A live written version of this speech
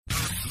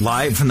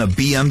Live from the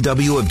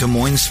BMW of Des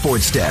Moines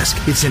Sports Desk,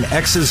 it's an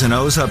X's and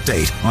O's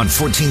update on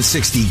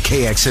 1460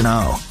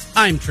 KXNO.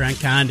 I'm Trent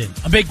Condon.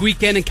 A big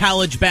weekend in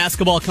college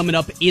basketball coming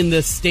up in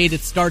this state.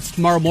 It starts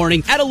tomorrow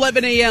morning at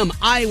 11 a.m.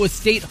 Iowa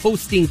State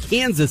hosting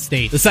Kansas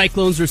State. The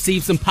Cyclones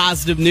received some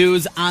positive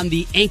news on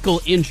the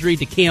ankle injury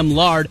to Cam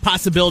Lard.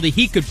 Possibility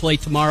he could play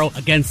tomorrow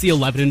against the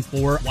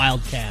 11-4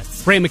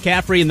 Wildcats. Ray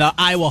McCaffrey and the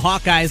Iowa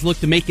Hawkeyes look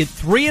to make it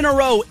 3 in a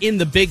row in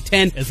the Big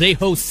Ten as they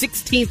host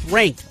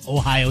 16th-ranked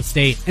Ohio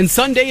State. And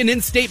Sunday, an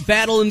in-state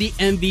battle in the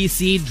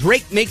MVC.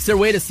 Drake makes their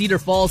way to Cedar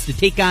Falls to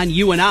take on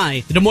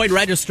UNI. The Des Moines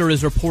Register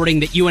is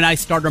reporting that UNI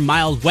starter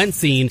Miles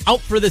Wensing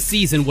out for the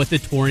season with a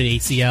torn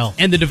ACL.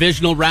 And the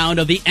divisional round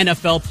of the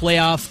NFL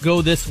playoffs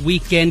go this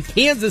weekend.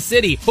 Kansas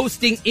City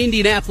hosting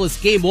Indianapolis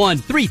Game 1,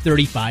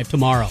 3:35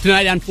 tomorrow.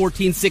 Tonight on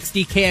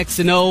 1460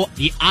 KXNO,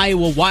 the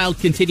Iowa Wild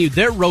continued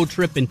their road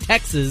trip in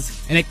Texas.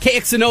 And at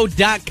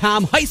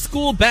KXNO.com, high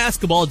school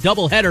basketball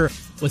doubleheader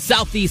with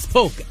Southeast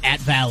Polk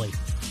at Valley.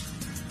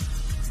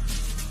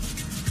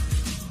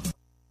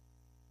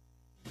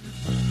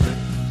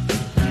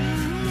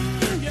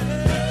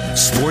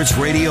 Sports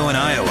radio in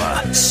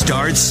Iowa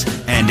starts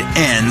and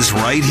ends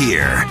right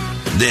here.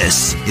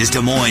 This is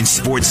Des Moines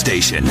Sports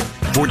Station,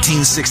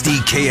 1460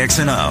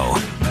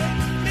 KXNO.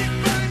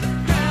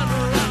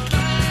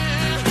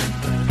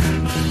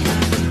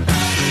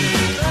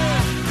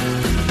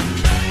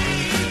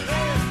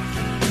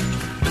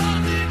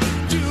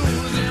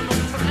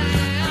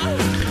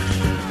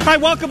 All right,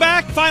 welcome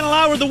back. Final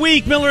hour of the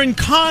week. Miller and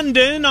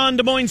Condon on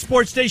Des Moines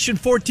Sports Station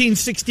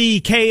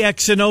 1460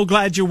 KXNO.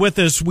 Glad you're with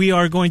us. We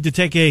are going to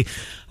take a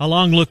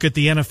long look at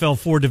the NFL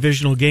 4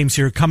 divisional games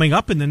here coming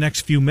up in the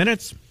next few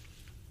minutes.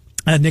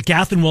 Nick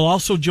Athen will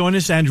also join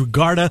us. Andrew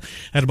Garda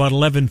at about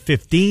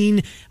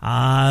 11:15.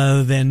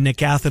 Then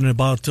Nick Athen at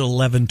about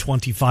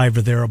 11:25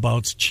 or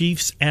thereabouts.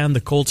 Chiefs and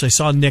the Colts. I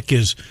saw Nick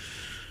is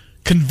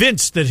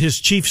convinced that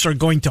his Chiefs are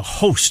going to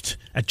host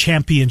a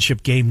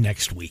championship game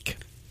next week.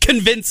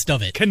 Convinced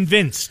of it.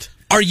 Convinced.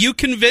 Are you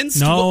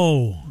convinced?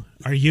 No.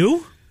 Are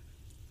you?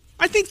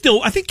 I think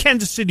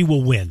Kansas City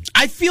will win.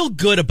 I feel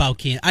good about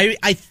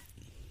Kansas.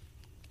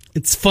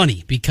 It's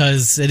funny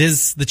because it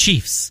is the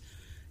Chiefs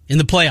in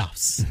the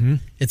playoffs. Mm-hmm.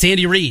 It's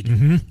Andy Reid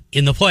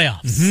in the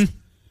playoffs. Mm-hmm.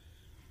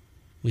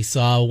 We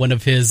saw one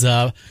of his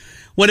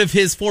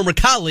former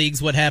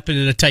colleagues what happened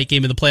in a tight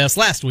game in the playoffs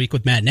last week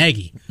with Matt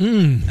Nagy.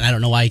 And I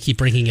don't know why I keep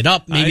bringing it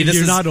up. Maybe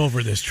you're not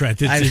over this,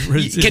 Trent. It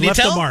left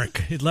a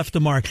mark. It left a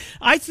mark.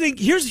 I think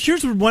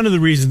here's one of the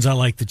reasons I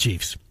like the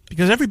Chiefs.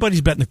 Because everybody's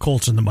betting the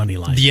Colts on the money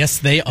line. Yes,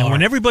 they are. And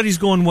when everybody's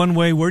going one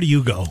way, where do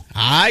you go?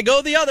 I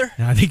go the other.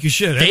 I think you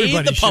should.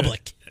 Fade the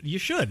public. You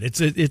should.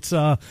 It's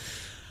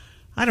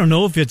I don't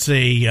know if it's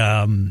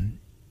a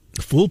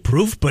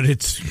foolproof, but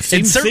it's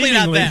certainly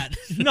not that.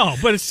 No,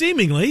 but it's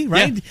seemingly,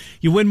 right? Yeah.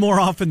 You win more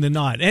often than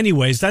not.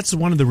 Anyways, that's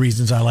one of the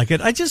reasons I like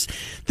it.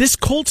 This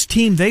Colts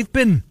team, they've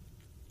been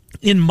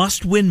in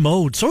must-win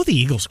mode. So are the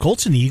Eagles.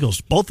 Colts and the Eagles,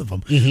 both of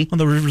them. Mm-hmm.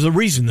 Well, there's a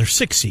reason they're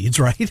 6 seeds,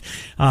 right?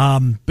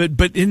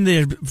 But in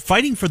their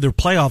fighting for their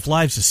playoff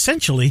lives,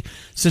 essentially,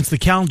 since the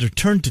calendar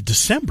turned to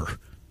December.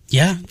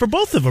 Yeah. For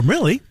both of them,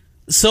 really.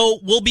 So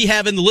we'll be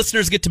having the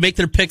listeners get to make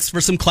their picks for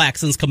some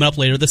Claxons coming up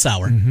later this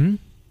hour. Mm-hmm.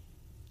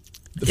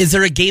 Is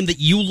there a game that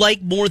you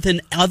like more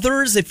than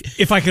others?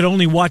 If I could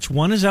only watch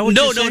one, is that what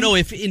you're saying? No.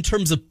 If in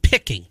terms of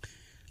picking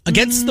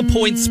against the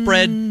point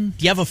spread, do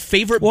you have a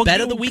favorite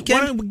bet of the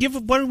weekend?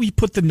 Why don't we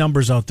put the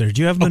numbers out there?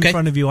 Do you have them in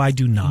front of you? I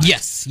do not.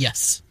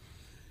 Yes.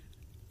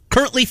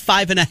 Currently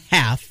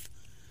 5.5.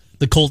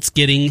 The Colts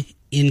getting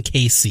in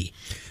KC.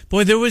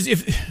 Boy,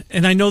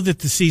 and I know that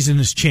the season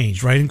has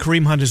changed, right? And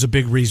Kareem Hunt is a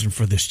big reason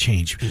for this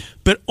change.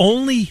 But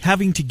only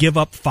having to give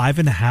up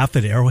 5.5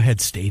 at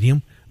Arrowhead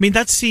Stadium. I mean,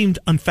 that seemed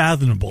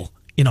unfathomable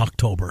in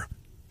October.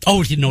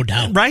 Oh, no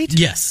doubt. Right?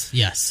 Yes.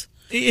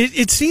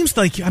 It seems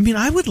like,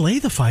 I would lay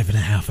the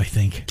 5.5, I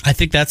think. I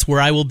think that's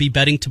where I will be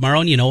betting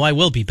tomorrow, and I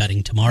will be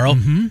betting tomorrow.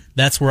 Mm-hmm.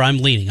 That's where I'm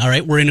leaning. All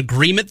right, we're in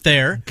agreement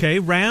there. Okay,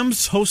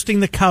 Rams hosting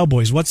the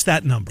Cowboys. What's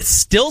that number? It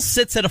still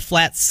sits at a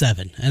flat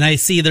 7, and I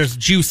see there's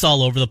juice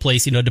all over the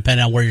place,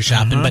 depending on where you're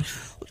shopping, but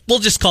we'll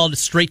just call it a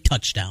straight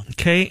touchdown.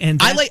 Okay,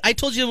 and I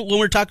told you when we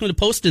were talking to the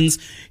Postons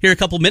here a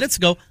couple minutes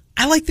ago,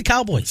 I like the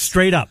Cowboys.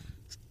 Straight up.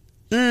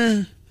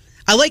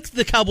 I like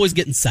the Cowboys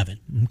getting 7.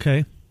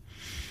 Okay.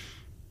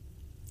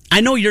 I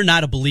know you're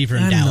not a believer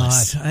in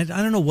Dallas. I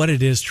don't know what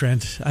it is,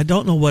 Trent. I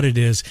don't know what it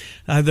is.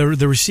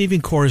 The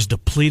receiving core is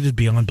depleted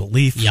beyond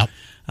belief. Yep.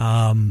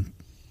 I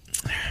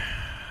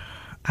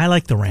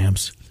like the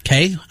Rams.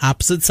 Okay,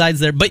 opposite sides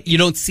there, but you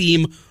don't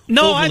seem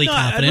overly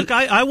confident.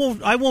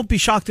 Look, I won't be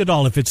shocked at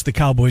all if it's the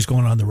Cowboys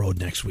going on the road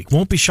next week.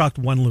 Won't be shocked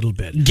one little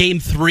bit. Game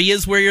 3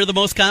 is where you're the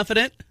most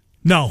confident?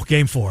 No,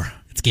 Game 4.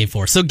 It's Game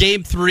 4. So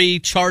Game 3,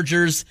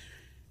 Chargers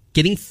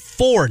getting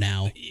 4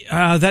 now.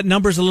 That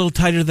number's a little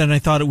tighter than I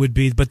thought it would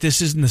be, but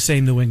this isn't the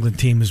same New England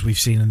team as we've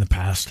seen in the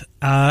past.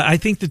 I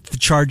think that the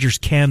Chargers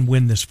can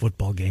win this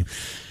football game.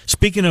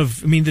 Speaking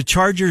of, the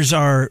Chargers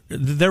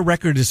their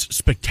record is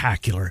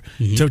spectacular.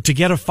 Mm-hmm. So to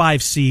get a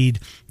 5 seed,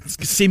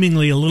 it's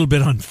seemingly a little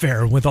bit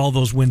unfair with all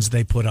those wins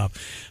they put up.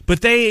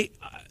 But they've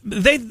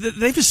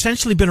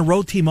essentially been a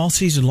road team all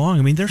season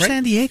long. They're right.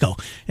 San Diego.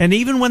 And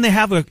even when they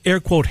have a air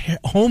quote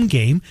home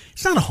game,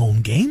 it's not a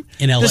home game.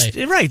 In LA.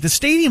 Right. The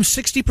stadium's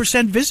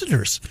 60%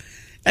 visitors.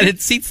 And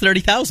it seats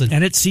 30,000.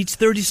 And it seats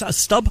 30,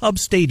 StubHub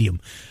Stadium.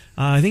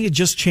 I think it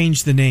just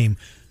changed the name.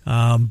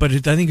 But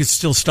I think it's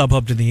still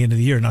StubHub to the end of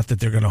the year. Not that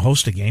they're going to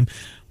host a game.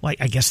 Well,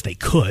 I guess they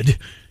could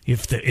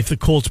if the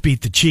Colts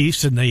beat the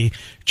Chiefs and the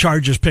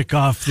Chargers pick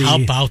off the.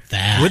 How about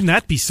that? Wouldn't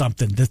that be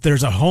something? That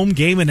there's a home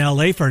game in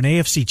LA for an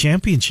AFC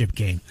Championship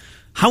game.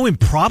 How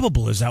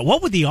improbable is that?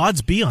 What would the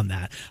odds be on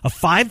that? A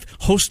 5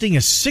 hosting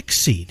a 6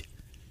 seed.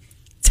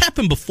 It's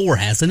happened before,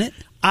 hasn't it?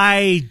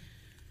 I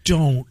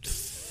don't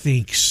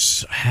think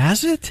so.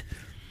 Has it?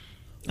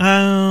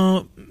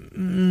 Off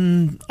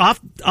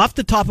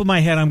the top of my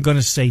head, I'm going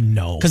to say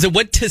no. Because it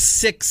went to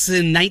 6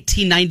 in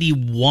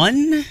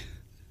 1991?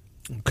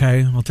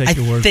 Okay, I'll take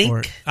your word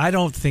for it. I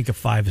don't think a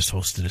 5 is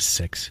hosted a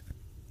 6.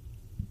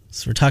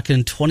 So we're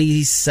talking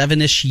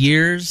 27-ish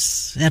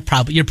years? You're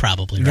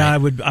probably right.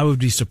 Yeah, I would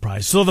be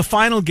surprised. So the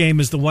final game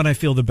is the one I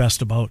feel the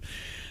best about.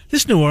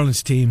 This New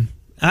Orleans team.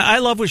 I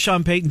love what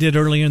Sean Payton did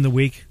earlier in the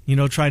week,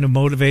 trying to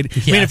motivate.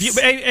 Yes.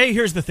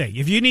 Here's the thing.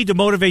 If you need to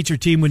motivate your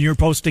team when you're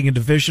posting a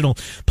divisional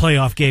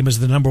playoff game as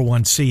the number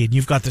 1 seed, and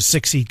you've got the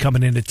 6 seed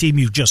coming in, a team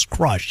you've just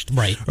crushed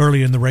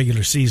early in the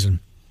regular season.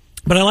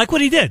 But I like what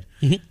he did.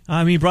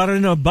 Mm-hmm. He brought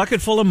in a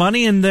bucket full of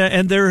money and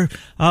their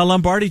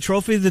Lombardi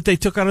trophy that they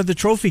took out of the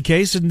trophy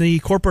case in the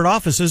corporate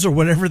offices or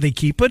whatever they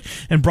keep it,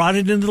 and brought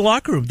it into the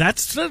locker room.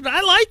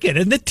 I like it.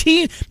 And the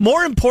team,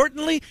 more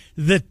importantly,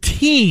 the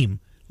team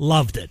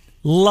loved it.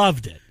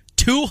 Loved it.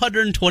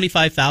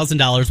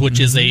 $225,000, which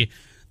is the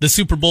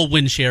Super Bowl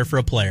win share for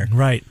a player.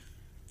 Right.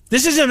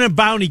 This isn't a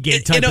bounty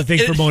gate type of thing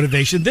for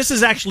motivation. This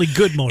is actually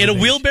good motivation. In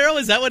a wheelbarrow?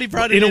 Is that what he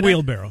brought in? In a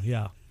wheelbarrow,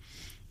 yeah.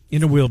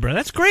 In a wheelbarrow.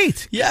 That's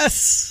great.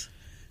 Yes.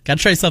 Got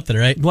to try something,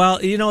 right? Well,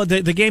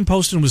 the game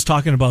Poston was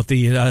talking about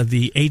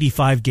the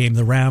 85 game,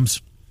 the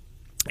Rams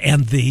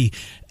and the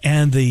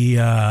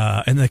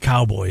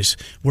Cowboys,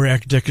 where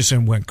Eric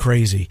Dickerson went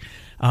crazy.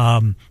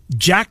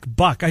 Jack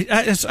Buck.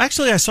 I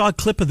saw a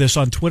clip of this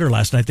on Twitter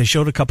last night. They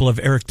showed a couple of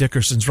Eric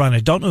Dickerson's run. I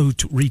don't know who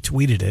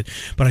retweeted it,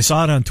 but I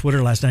saw it on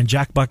Twitter last night.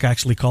 Jack Buck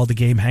actually called the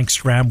game. Hank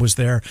Stram was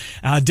there.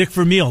 Dick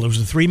Vermeil. It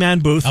was a 3-man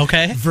booth.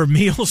 Okay.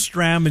 Vermeil,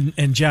 Stram,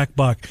 and Jack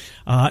Buck.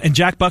 And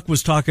Jack Buck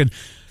was talking.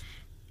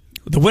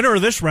 The winner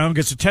of this round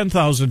gets a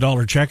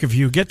 $10,000 check. If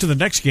you get to the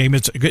next game,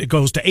 it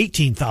goes to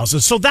 $18,000.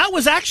 So that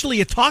was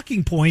actually a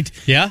talking point.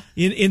 Yeah.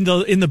 In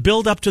the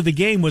build up to the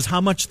game was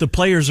how much the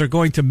players are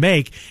going to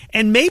make,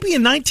 and maybe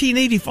in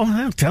 1984,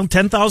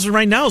 $10,000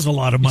 right now is a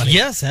lot of money.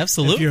 Yes,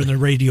 absolutely. If you're in the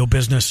radio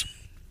business,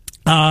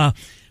 but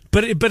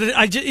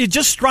it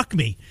just struck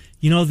me.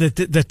 That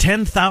the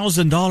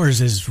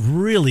 $10,000 is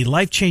really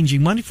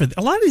life-changing money for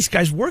a lot of these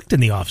guys. Worked in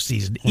the off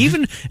season,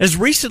 even as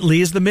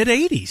recently as the mid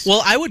 '80s.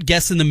 Well, I would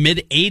guess in the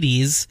mid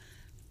 '80s,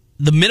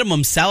 the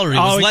minimum salary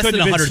was less than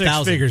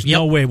 100,000. Yep.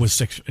 No way it was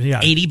 6. Yeah,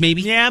 80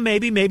 maybe. Yeah,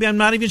 maybe. I'm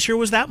not even sure it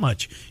was that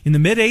much in the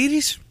mid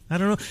 '80s. I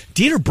don't know.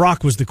 Dieter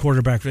Brock was the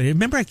quarterback.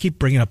 Remember, I keep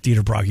bringing up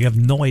Dieter Brock. You have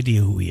no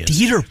idea who he is.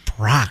 Dieter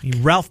Brock,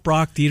 Ralph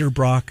Brock, Dieter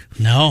Brock.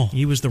 No,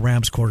 he was the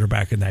Rams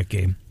quarterback in that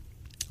game.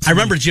 I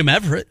remember Jim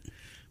Everett.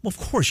 Well, of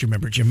course you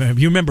remember Jim Everett.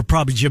 You remember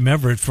probably Jim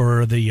Everett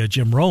for the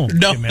Jim Rome.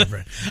 No, Jim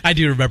Everett. I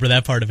do remember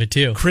that part of it,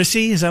 too.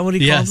 Chrissy, is that what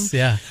he called him? Yes,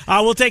 yeah.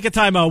 We'll take a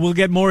timeout. We'll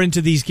get more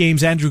into these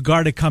games. Andrew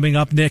Garda coming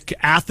up. Nick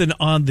Athen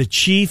on the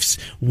Chiefs.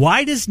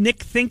 Why does Nick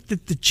think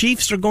that the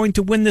Chiefs are going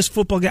to win this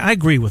football game? I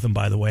agree with him,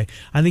 by the way.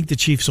 I think the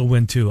Chiefs will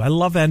win, too. I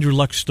love Andrew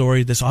Luck's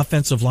story. This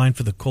offensive line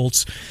for the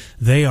Colts,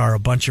 they are a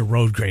bunch of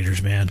road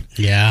graders, man.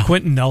 Yeah.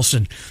 Quentin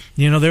Nelson.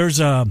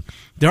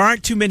 There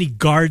aren't too many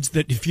guards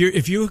that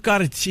if you've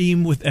got a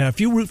team with if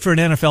you root for an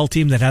NFL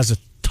team that has a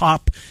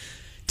top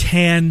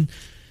 10,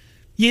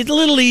 it's a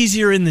little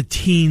easier in the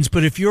teens.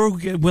 But if you're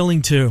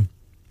willing to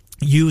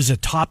use a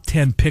top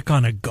 10 pick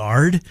on a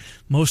guard,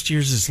 most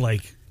years it's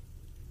like,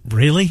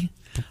 really?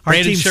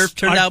 Brandon Scherf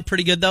turned out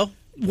pretty good though.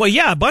 Well,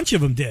 yeah, a bunch of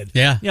them did.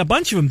 Yeah, a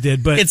bunch of them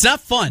did. But it's not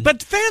fun.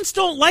 But fans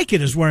don't like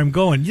it. Is where I'm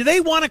going. They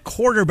want a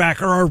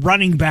quarterback or a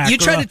running back. You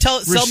tried to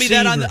sell me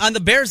that on the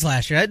Bears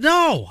last year.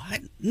 No,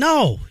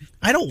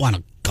 I don't want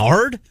a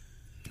guard.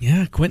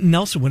 Yeah, Quentin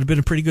Nelson would have been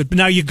a pretty good. But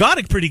now you got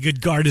a pretty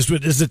good guard,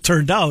 as it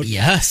turned out.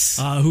 Yes,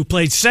 who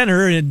played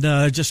center in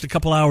just a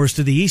couple hours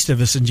to the east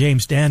of us, and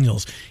James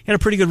Daniels. He had a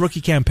pretty good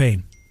rookie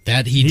campaign.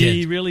 That he did.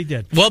 He really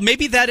did. Well,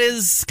 maybe that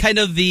is kind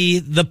of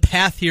the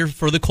path here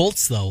for the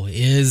Colts, though,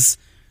 is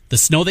the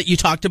snow that you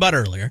talked about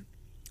earlier.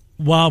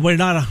 Well, we're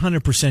not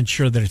 100%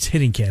 sure that it's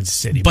hitting Kansas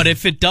City. But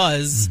if it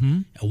does,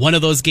 one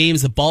of those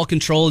games, the ball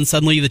control, and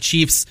suddenly the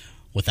Chiefs,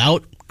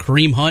 without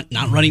Kareem Hunt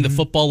not running the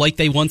football like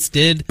they once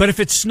did. But if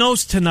it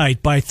snows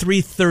tonight, by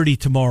 3:30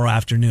 tomorrow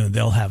afternoon,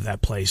 they'll have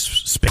that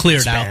place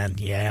cleared out.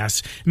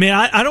 Yes. I mean,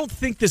 I don't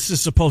think this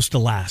is supposed to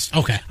last.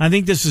 Okay. I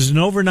think this is an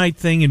overnight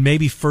thing and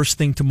maybe first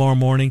thing tomorrow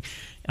morning.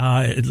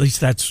 At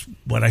least that's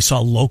what I saw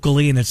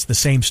locally, and it's the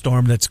same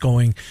storm that's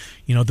going,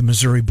 the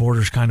Missouri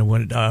borders kind of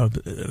went,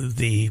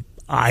 the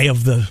eye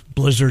of the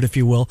blizzard, if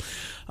you will,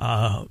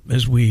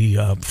 as we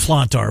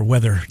flaunt our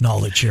weather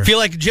knowledge here. I feel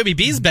like Jimmy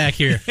B's back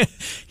here.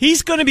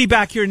 He's going to be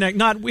back here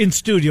not in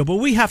studio, but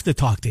we have to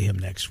talk to him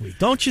next week,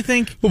 don't you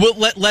think? We'll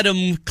let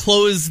him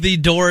close the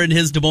door in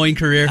his Des Moines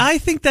career. I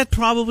think that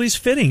probably is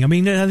fitting. I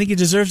mean, I think he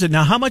deserves it.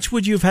 Now, how much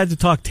would you have had to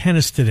talk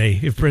tennis today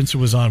if Brinson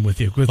was on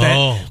with you? With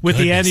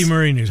the Andy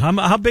Murray news?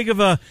 How big of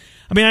a...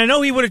 I mean, I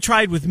know he would have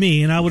tried with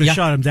me, and I would have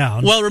shot him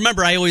down. Well,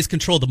 remember, I always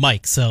control the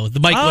mic, so the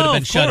mic would have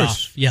been shut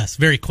off. Yes,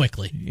 very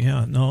quickly.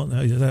 Yeah, no,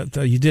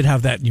 you did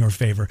have that in your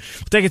favor.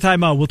 We'll take a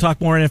time out. We'll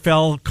talk more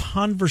NFL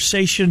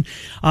conversation.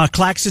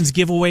 Claxon's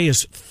giveaway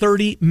is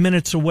 30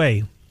 minutes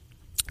away.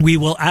 We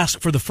will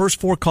ask for the first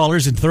 4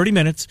 callers in 30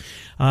 minutes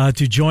to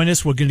join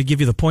us. We're going to give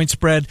you the point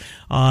spread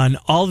on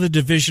all the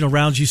divisional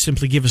rounds. You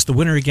simply give us the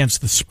winner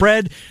against the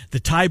spread. The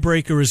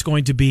tiebreaker is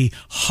going to be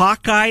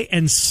Hawkeye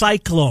and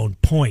Cyclone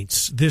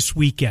points this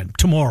weekend,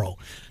 tomorrow.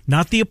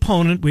 Not the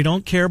opponent. We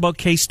don't care about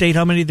K-State,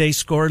 how many they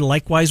scored.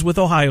 Likewise with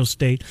Ohio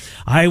State.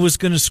 Iowa's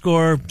going to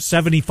score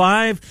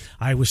 75.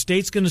 Iowa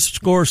State's going to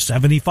score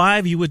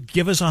 75. You would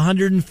give us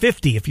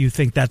 150 if you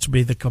think that's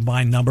be the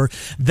combined number.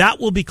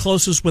 That will be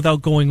closest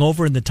without going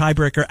over, and the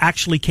tiebreaker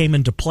actually came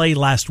into play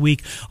last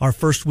week, our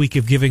first week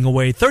of giving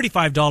away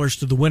 $35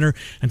 to the winner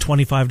and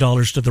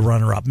 $25 to the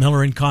runner-up.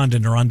 Miller and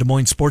Condon are on Des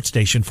Moines Sports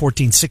Station,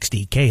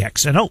 1460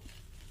 KXNO.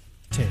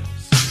 Tails.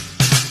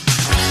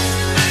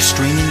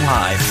 Streaming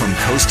live from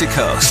coast to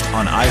coast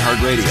on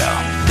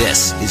iHeartRadio.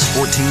 This is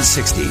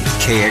 1460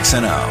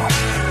 KXNO.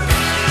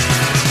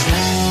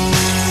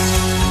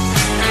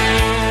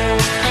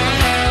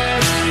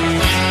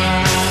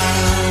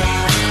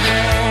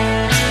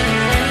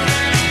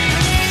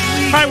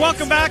 All right,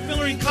 welcome back.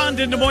 Miller and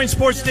Condon, Des Moines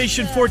Sports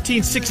Station,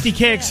 1460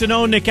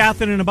 KXNO. Nick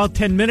Athen in about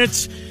 10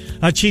 minutes.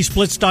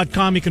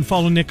 ChiefsBlitz.com. You can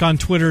follow Nick on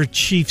Twitter,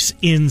 Chiefs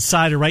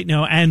Insider. Right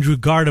now, Andrew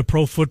Garda,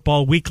 Pro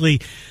Football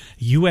Weekly,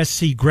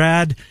 USC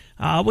grad.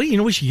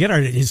 We should get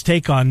his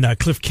take on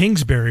Cliff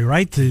Kingsbury,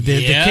 right? The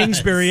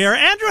Kingsbury era.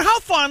 Andrew, how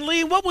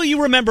fondly, what will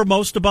you remember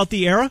most about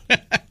the era?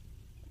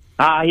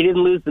 He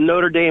didn't lose to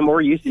Notre Dame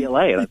or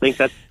UCLA, and I think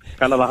that's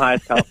kind of the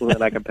highest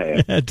compliment I can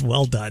pay him.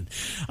 Well done.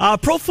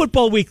 Pro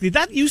Football Weekly,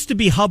 that used to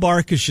be Hub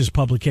Arkish's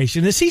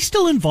publication. Is he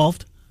still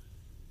involved?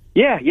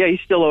 Yeah,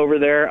 he's still over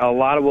there. A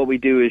lot of what we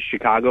do is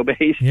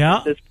Chicago-based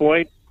at this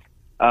point.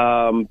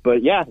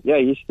 But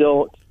he's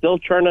still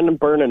churning and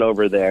burning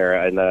over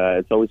there, and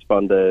it's always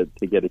fun to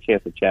get a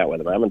chance to chat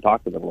with him. I haven't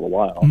talked to him in a little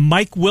while.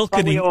 Mike Wilkening.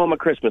 Probably owe him a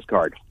Christmas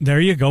card. There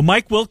you go.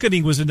 Mike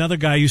Wilkening was another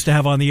guy I used to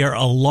have on the air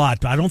a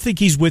lot. I don't think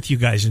he's with you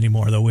guys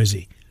anymore, though, is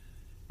he?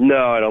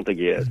 No, I don't think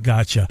he is.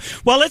 Gotcha.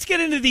 Well, let's get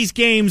into these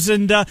games.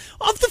 And of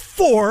the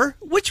 4,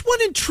 which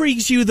one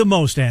intrigues you the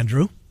most,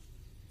 Andrew?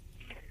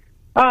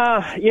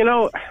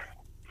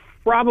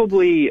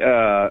 Probably,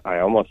 I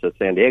almost said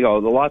San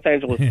Diego, the Los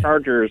Angeles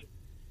Chargers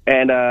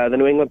and the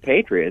New England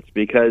Patriots,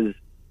 because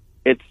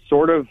it's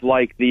sort of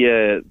like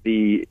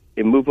the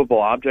immovable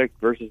object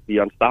versus the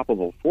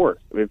unstoppable force.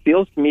 I mean, it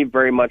feels to me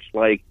very much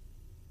like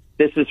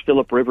this is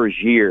Phillip Rivers'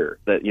 year,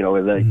 that,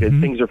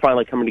 things are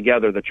finally coming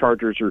together. The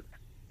Chargers are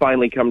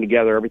finally coming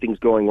together. Everything's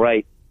going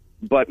right.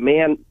 But,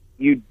 man,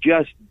 you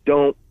just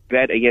don't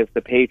bet against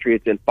the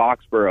Patriots in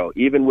Foxborough,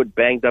 even with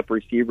banged-up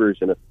receivers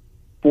and a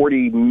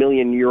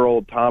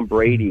 40-million-year-old Tom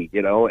Brady.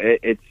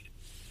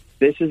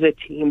 This is a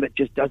team that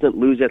just doesn't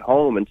lose at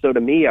home, and so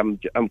to me, I'm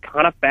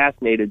kind of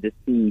fascinated to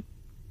see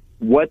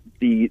what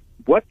the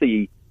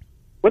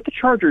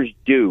Chargers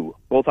do,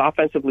 both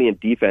offensively and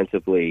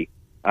defensively,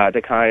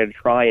 to kind of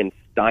try and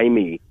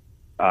stymie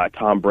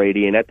Tom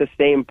Brady, and at the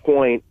same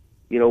point,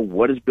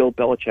 what does Bill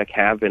Belichick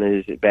have in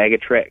his bag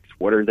of tricks?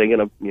 What are they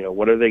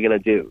gonna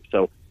do?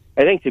 So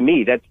I think to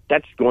me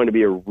that's going to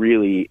be a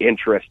really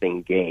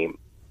interesting game.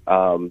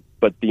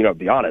 But to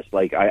be honest,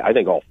 I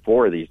think all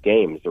 4 of these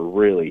games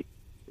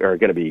are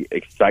going to be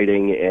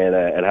exciting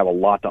and have a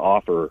lot to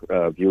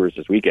offer viewers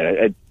this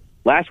weekend.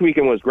 Last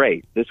weekend was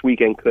great. This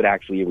weekend could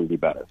actually even be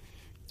better.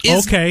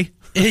 Okay.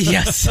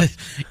 Yes,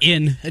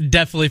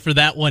 definitely for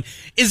that one.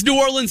 Is New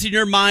Orleans, in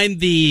your mind,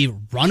 the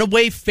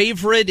runaway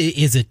favorite?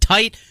 Is it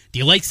tight? Do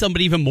you like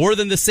somebody even more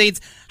than the Saints?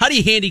 How do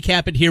you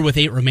handicap it here with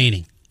 8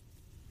 remaining?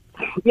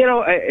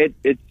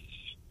 It's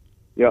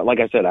like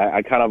I said,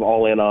 I kind of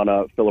all in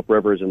on Phillip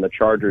Rivers and the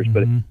Chargers,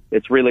 but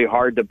it's really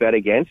hard to bet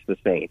against the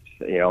Saints.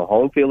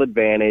 Home field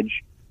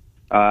advantage,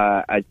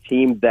 a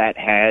team that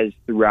has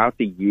throughout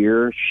the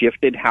year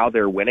shifted how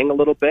they're winning a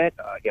little bit.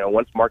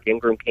 Once Mark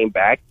Ingram came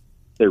back,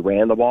 they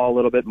ran the ball a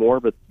little bit more,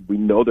 but we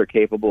know they're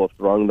capable of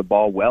throwing the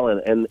ball well,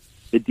 and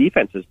the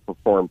defense has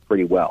performed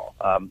pretty well.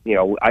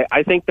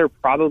 I think they're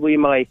probably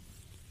my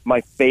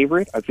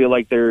favorite. I feel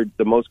like they're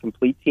the most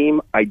complete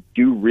team. I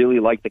do really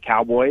like the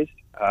Cowboys.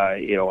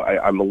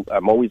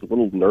 I'm always a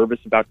little nervous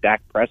about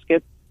Dak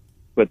Prescott,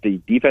 but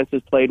the defense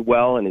has played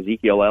well, and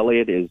Ezekiel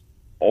Elliott is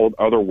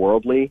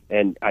otherworldly,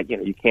 and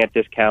you can't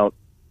discount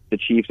the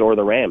Chiefs or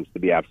the Rams, to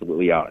be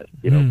absolutely honest.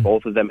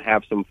 Both of them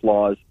have some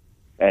flaws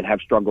and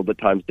have struggled at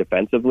times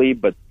defensively,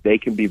 but they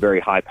can be very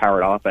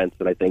high-powered offense,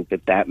 and I think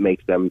that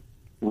makes them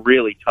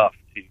really tough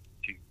to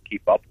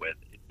keep up with.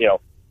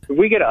 If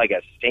we get like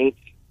a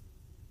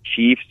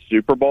Saints-Chiefs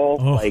Super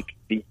Bowl,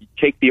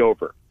 take the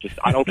over.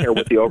 I don't care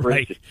what the over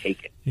is, just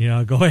take it.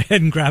 Yeah, go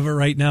ahead and grab it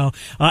right now.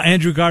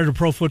 Andrew Gardner,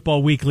 Pro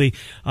Football Weekly,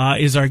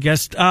 is our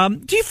guest.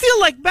 Do you feel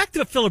like, back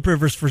to Phillip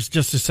Rivers for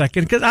just a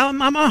second, because I'm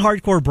a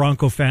hardcore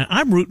Bronco fan.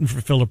 I'm rooting for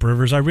Phillip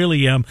Rivers. I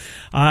really am.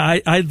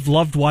 I've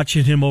loved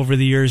watching him over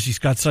the years. He's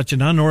got such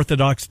an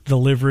unorthodox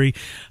delivery.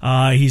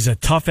 He's a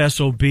tough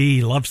SOB.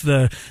 He loves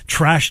the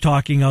trash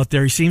talking out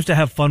there. He seems to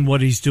have fun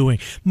what he's doing.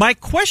 My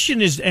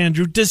question is,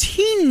 Andrew, does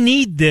he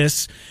need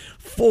this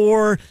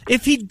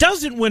if he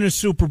doesn't win a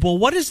Super Bowl?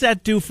 What does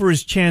that do for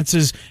his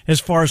chances as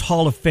far as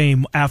Hall of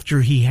Fame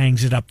after he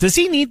hangs it up? Does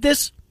he need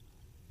this?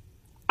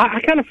 I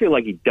kind of feel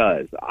like he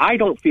does. I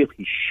don't feel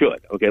he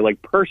should. Okay,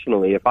 like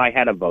personally, if I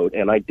had a vote,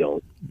 and I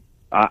don't,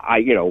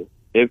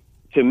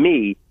 to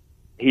me,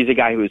 he's a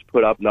guy who has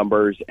put up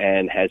numbers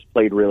and has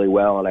played really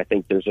well, and I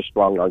think there's a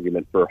strong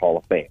argument for Hall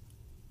of Fame.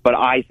 But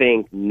I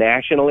think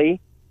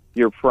nationally,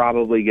 you're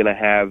probably going to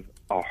have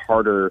a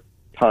harder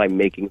time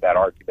making that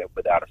argument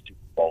without a Super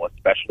Bowl,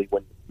 especially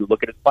when you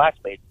look at his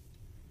classmates,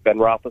 Ben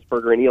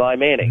Roethlisberger and Eli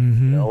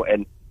Manning.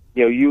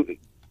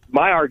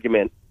 My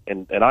argument,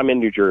 and I'm in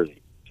New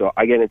Jersey, so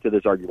I get into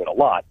this argument a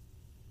lot,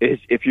 is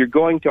if you're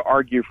going to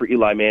argue for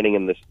Eli Manning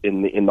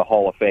in the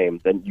Hall of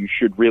Fame, then you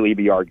should really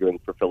be arguing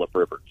for Phillip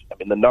Rivers. I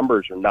mean, the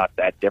numbers are not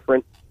that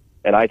different,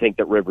 and I think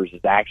that Rivers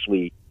is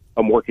actually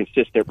a more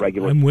consistent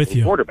regular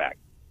quarterback.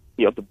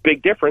 The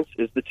big difference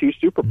is the 2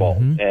 Super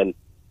Bowls, and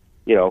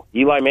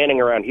Eli Manning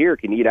around here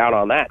can eat out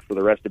on that for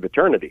the rest of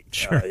eternity.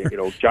 Sure.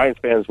 Giants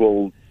fans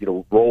will,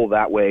 roll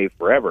that way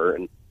forever,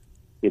 and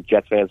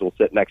Jets fans will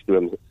sit next to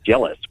him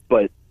jealous.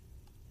 But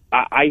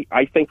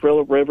I think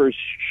Phillip Rivers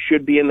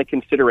should be in the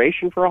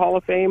consideration for a Hall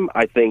of Fame.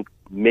 I think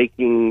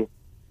making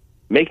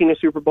a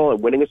Super Bowl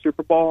and winning a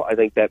Super Bowl, I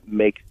think that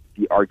makes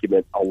the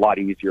argument a lot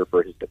easier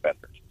for his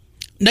defenders.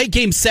 Night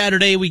game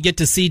Saturday, we get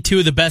to see 2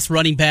 of the best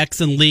running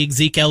backs in the league,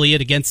 Zeke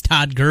Elliott against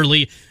Todd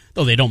Gurley,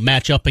 though they don't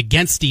match up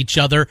against each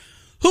other.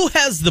 Who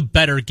has the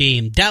better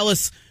game?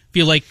 Dallas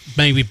feel like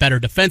maybe better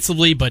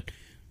defensively, but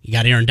you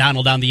got Aaron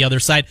Donald on the other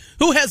side.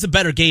 Who has a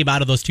better game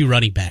out of those 2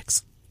 running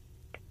backs?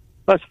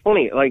 That's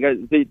funny.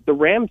 The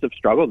Rams have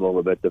struggled a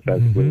little bit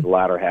defensively the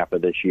latter half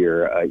of this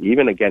year,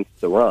 even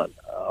against the run.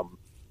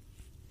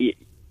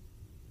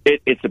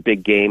 It's a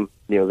big game.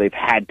 They've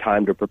had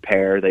time to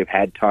prepare. They've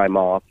had time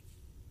off.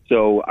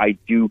 So I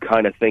do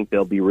kind of think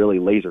they'll be really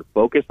laser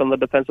focused on the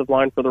defensive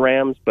line for the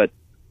Rams. But,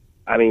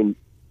 I mean,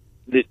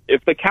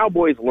 if the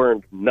Cowboys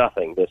learned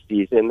nothing this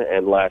season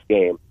and last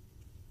game,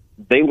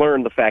 they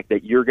learned the fact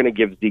that you're going to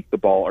give Zeke the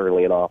ball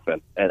early and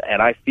often.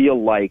 And I feel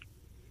like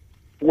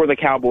for the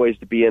Cowboys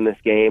to be in this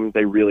game,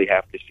 they really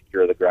have to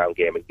secure the ground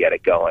game and get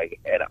it going.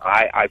 And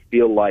I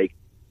feel like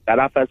that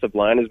offensive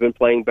line has been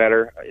playing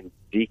better. And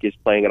Zeke is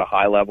playing at a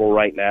high level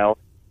right now.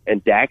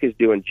 And Dak is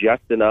doing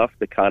just enough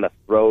to kind of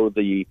throw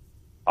the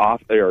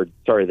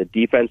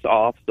defense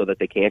off so that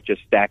they can't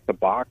just stack the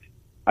box.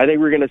 I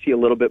think we're going to see a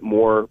little bit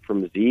more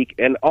from Zeke.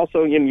 And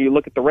also, you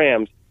look at the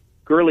Rams,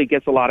 Gurley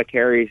gets a lot of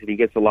carries and he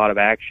gets a lot of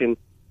action,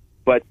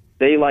 but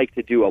they like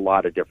to do a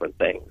lot of different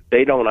things.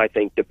 They don't, I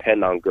think,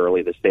 depend on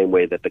Gurley the same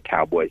way that the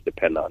Cowboys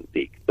depend on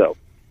Zeke. So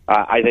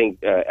I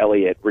think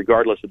Elliott,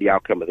 regardless of the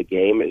outcome of the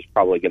game, is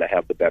probably going to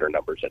have the better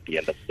numbers at the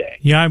end of the day.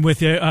 Yeah, I'm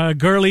with you.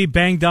 Gurley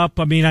banged up.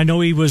 I mean, I know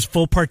he was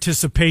full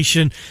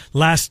participation.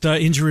 Last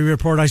injury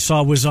report I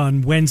saw was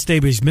on Wednesday,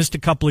 but he's missed a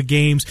couple of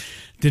games.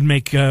 Didn't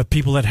make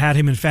people that had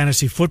him in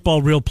fantasy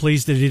football real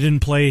pleased that he didn't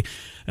play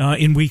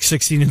in week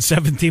 16 and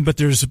 17, but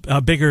there's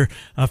a bigger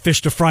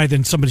fish to fry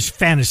than somebody's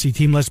fantasy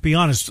team, let's be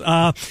honest.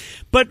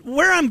 But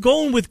where I'm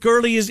going with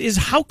Gurley is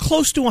how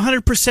close to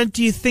 100%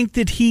 do you think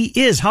that he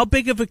is? How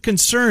big of a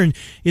concern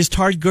is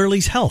Todd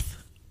Gurley's health?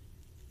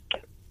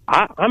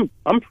 I'm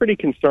pretty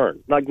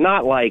concerned.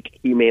 Not like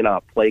he may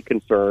not play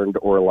concerned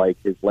or like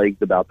his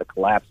legs about to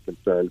collapse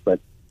concerned, but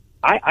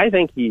I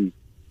think he's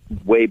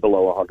way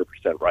below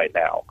 100% right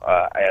now.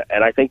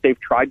 And I think they've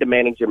tried to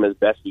manage him as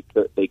best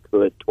they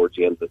could towards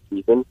the end of the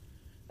season.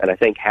 And I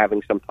think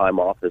having some time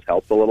off has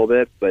helped a little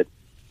bit. But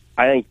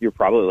I think you're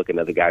probably looking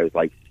at a guy who's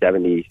like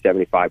 70,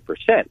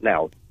 75%.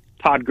 Now,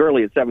 Todd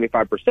Gurley at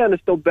 75% is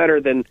still better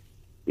than,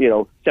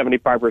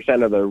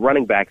 75% of the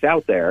running backs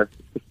out there,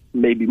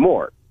 maybe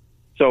more.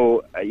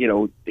 So,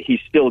 he's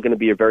still going to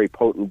be a very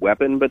potent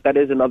weapon, but that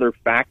is another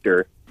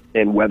factor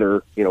in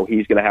whether,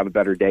 he's going to have a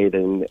better day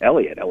than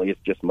Elliott.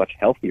 Elliott's just much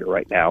healthier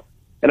right now.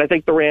 And I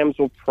think the Rams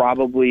will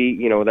probably,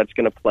 that's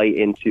going to play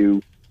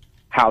into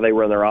how they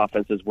run their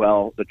offense as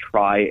well to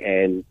try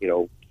and,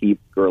 keep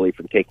Gurley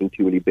from taking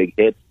too many big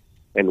hits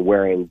and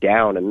wearing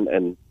down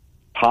and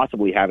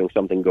possibly having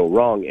something go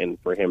wrong and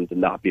for him to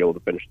not be able to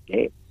finish the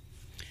game.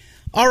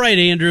 All right,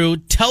 Andrew,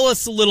 tell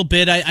us a little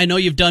bit. I know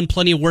you've done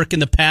plenty of work in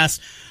the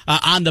past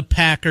on the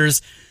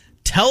Packers.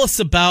 Tell us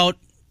about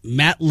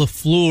Matt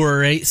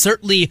LaFleur,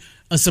 certainly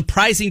a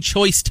surprising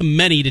choice to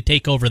many to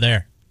take over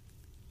there.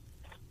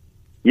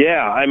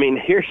 Yeah, I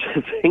mean, here's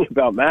the thing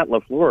about Matt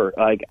LaFleur.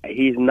 Like,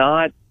 he's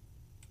not,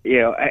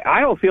 I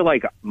don't feel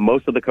like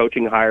most of the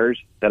coaching hires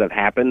that have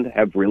happened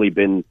have really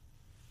been,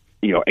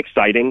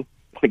 exciting.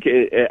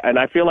 And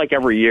I feel like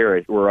every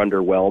year we're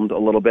underwhelmed a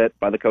little bit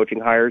by the coaching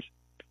hires.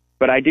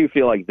 But I do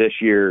feel like this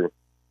year,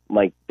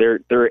 like they're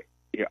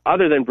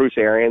other than Bruce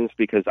Arians,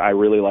 because I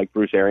really like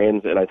Bruce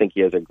Arians and I think he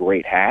has a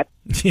great hat.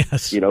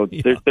 Yes.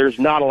 There's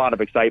not a lot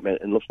of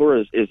excitement, and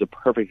LaFleur is a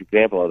perfect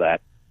example of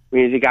that. I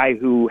mean, he's a guy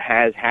who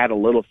has had a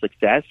little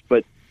success,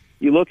 but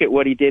you look at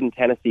what he did in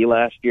Tennessee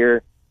last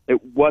year,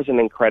 it wasn't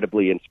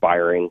incredibly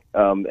inspiring.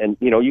 And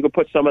you could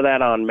put some of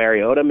that on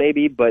Mariota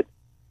maybe, but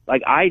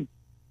like I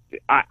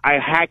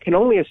can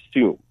only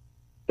assume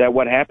that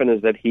what happened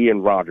is that he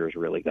and Rodgers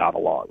really got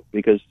along,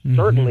 because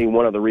certainly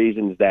one of the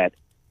reasons that,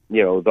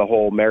 the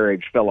whole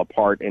marriage fell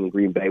apart in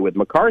Green Bay with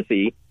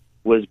McCarthy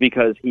was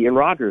because he and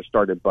Rodgers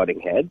started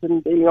butting heads,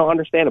 and,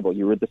 understandable.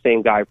 You were the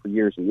same guy for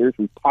years and years.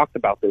 We've talked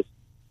about this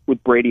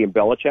with Brady and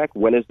Belichick.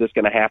 When is this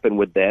going to happen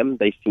with them?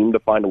 They seem to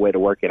find a way to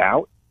work it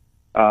out.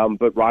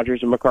 But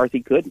Rodgers and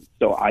McCarthy couldn't.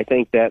 So I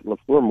think that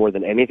LaFleur, more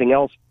than anything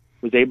else,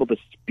 was able to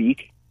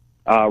speak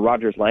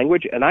Rodgers'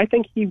 language, and I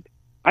think he's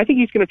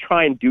going to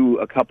try and do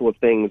a couple of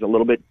things a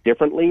little bit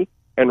differently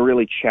and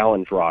really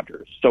challenge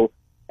Rodgers. So,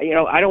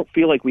 I don't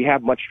feel like we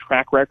have much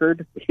track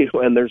record,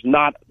 and there's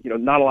not a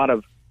lot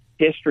of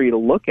history to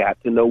look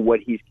at to know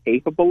what he's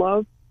capable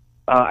of.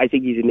 I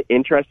think he's an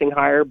interesting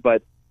hire,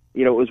 but,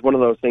 it was one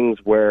of those things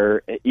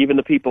where even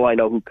the people I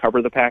know who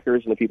cover the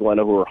Packers and the people I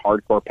know who are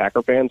hardcore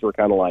Packer fans were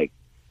kind of like,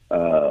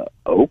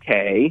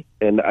 okay.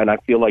 And I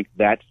feel like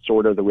that's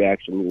sort of the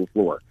reaction to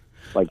LaFleur.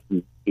 Like,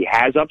 he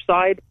has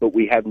upside, but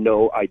we have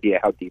no idea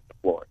how deep the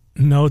floor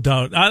is. No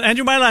doubt.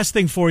 Andrew, my last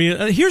thing for you.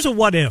 Here's a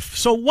what if.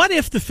 So what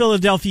if the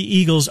Philadelphia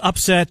Eagles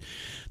upset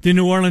the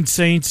New Orleans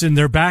Saints and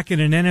they're back in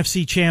an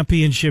NFC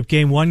championship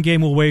game, one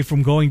game away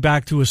from going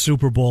back to a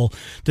Super Bowl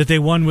that they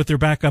won with their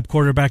backup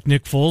quarterback,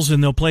 Nick Foles,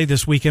 and they'll play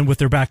this weekend with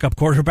their backup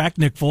quarterback,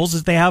 Nick Foles,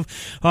 as they have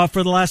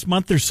for the last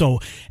month or so.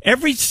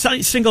 Every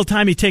single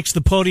time he takes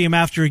the podium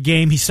after a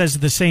game, he says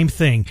the same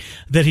thing,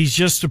 that he's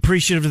just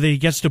appreciative that he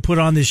gets to put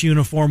on this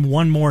uniform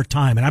one more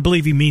time. And I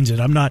believe he means it.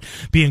 I'm not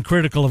being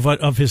critical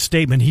of his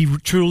statement. He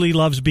truly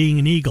loves being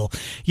an Eagle.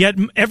 Yet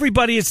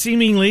everybody, it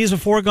seemingly is a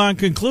foregone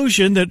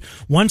conclusion that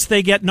once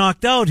they get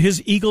knocked out,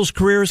 his Eagles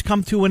career has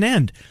come to an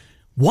end.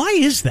 Why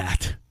is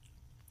that?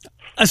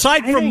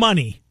 Aside from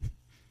money.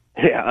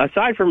 Yeah,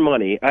 aside from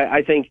money,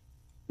 I think,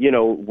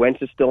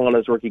 Wentz is still on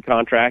his rookie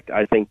contract.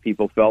 I think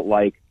people felt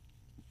like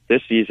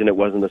this season it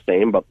wasn't the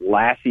same, but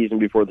last season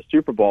before the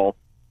Super Bowl,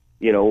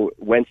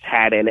 Wentz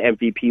had an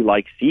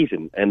MVP-like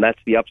season, and that's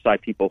the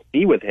upside people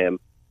see with him.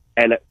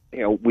 And,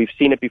 we've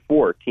seen it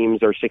before.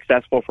 Teams are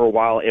successful for a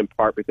while in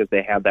part because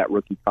they have that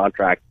rookie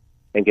contract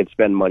and can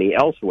spend money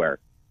elsewhere.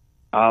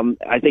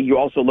 I think you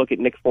also look at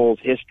Nick Foles'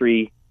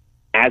 history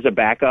as a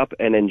backup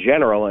and in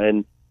general,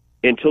 and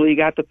until he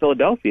got to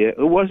Philadelphia, it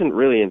wasn't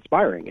really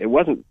inspiring. It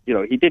wasn't,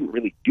 he didn't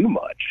really do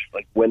much.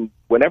 Like when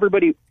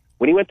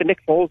he went to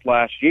Nick Foles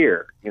last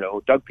year,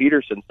 Doug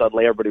Peterson,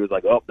 suddenly everybody was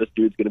like, oh, this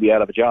dude's going to be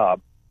out of a job.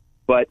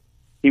 But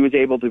he was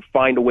able to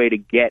find a way to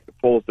get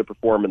Foles to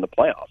perform in the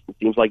playoffs. It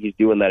seems like he's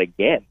doing that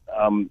again.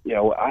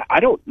 I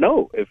don't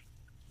know if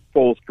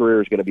Foles'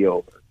 career is going to be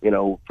over,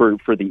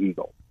 for the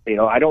Eagles.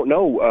 I don't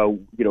know,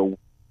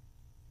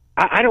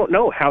 I don't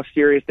know how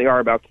serious they are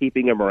about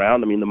keeping him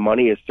around. I mean, the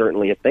money is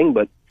certainly a thing,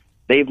 but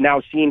they've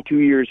now seen 2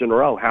 years in a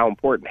row how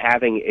important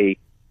having a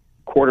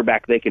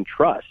quarterback they can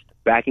trust,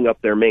 backing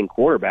up their main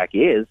quarterback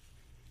is.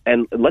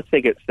 And let's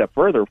take it a step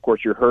further. Of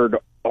course, you heard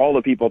all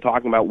the people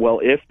talking about, well,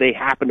 if they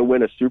happen to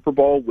win a Super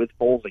Bowl with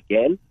Foles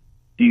again,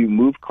 do you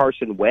move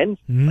Carson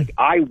Wentz? Like,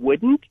 I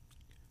wouldn't,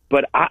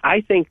 but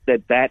I think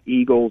that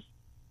Eagles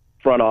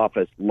front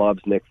office loves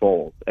Nick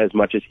Foles as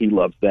much as he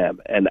loves them.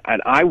 And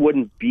I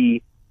wouldn't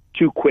be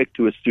too quick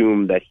to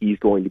assume that he's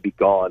going to be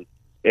gone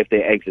if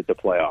they exit the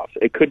playoffs.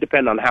 It could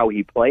depend on how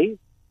he plays,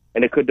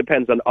 and it could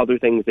depend on other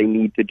things they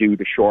need to do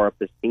to shore up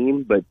this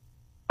team, but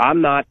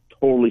I'm not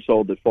totally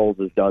sold that Foles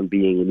is done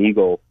being an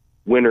Eagle,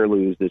 win or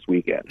lose this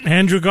weekend.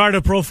 Andrew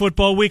Garda, Pro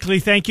Football Weekly.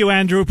 Thank you,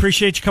 Andrew.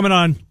 Appreciate you coming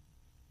on.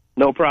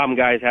 No problem,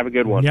 guys. Have a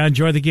good one. Yeah,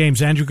 enjoy the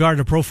games. Andrew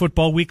Garda,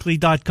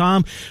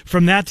 ProFootballWeekly.com.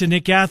 From that to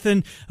Nick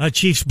Athan,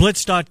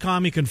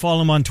 ChiefsBlitz.com. You can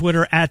follow him on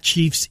Twitter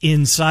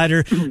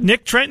 @ChiefsInsider.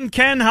 Nick, Trent, and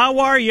Ken, how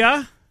are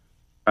ya?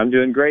 I'm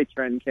doing great,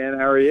 Trent and Ken.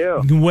 How are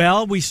you?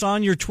 Well, we saw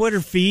on your Twitter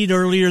feed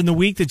earlier in the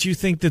week that you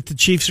think that the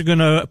Chiefs are going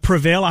to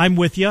prevail. I'm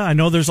with you. I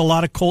know there's a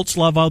lot of Colts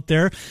love out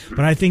there, but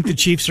I think the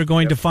Chiefs are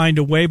going to find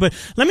a way. But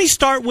let me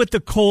start with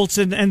the Colts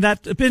and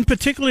that in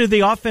particular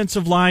the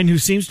offensive line, who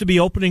seems to be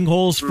opening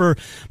holes for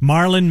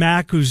Marlon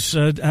Mack, who's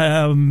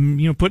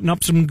putting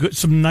up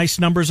some nice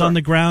numbers on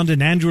the ground,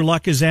 and Andrew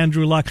Luck is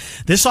Andrew Luck.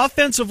 This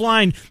offensive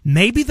line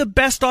may be the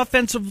best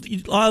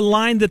offensive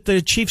line that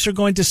the Chiefs are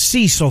going to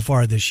see so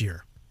far this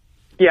year.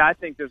 Yeah, I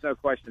think there's no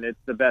question it's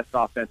the best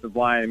offensive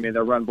line. I mean,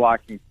 their run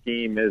blocking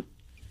scheme is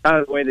kind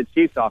of the way the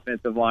Chiefs'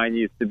 offensive line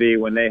used to be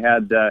when they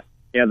had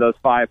those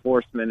five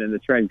horsemen in the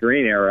Trent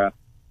Green era.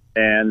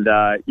 And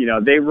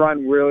they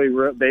run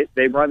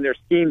they run their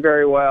scheme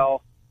very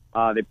well.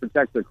 They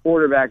protect their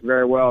quarterback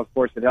very well. Of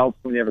course, it helps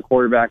when you have a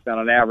quarterback that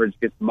on average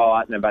gets the ball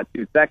out in about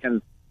 2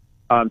 seconds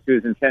to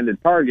his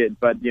intended target.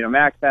 But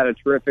Max had a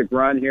terrific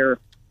run here.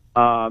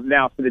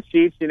 Now, for the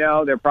Chiefs,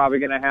 they're probably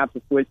going to have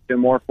to switch to a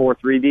more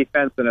 4-3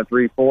 defense than a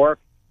 3-4,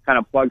 kind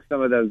of plug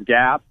some of those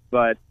gaps.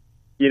 But,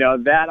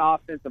 that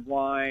offensive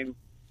line,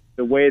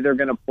 the way they're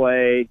going to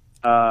play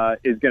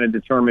is going to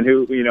determine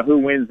who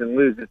wins and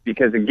loses.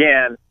 Because,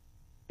 again,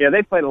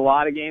 they played a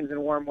lot of games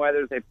in warm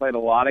weather. They played a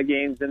lot of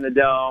games in the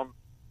Dome.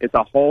 It's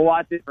a whole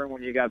lot different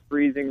when you got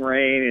freezing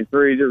rain and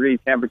 30-degree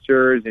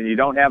temperatures and you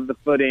don't have the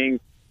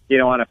footing,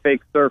 on a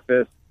fake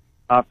surface.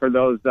 For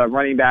those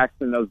running backs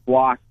and those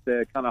blocks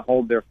to kind of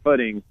hold their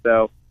footing.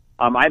 So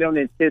I don't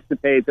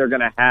anticipate they're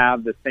going to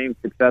have the same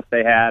success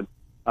they had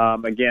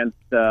against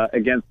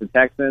the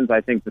Texans.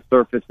 I think the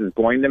surface is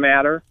going to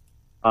matter.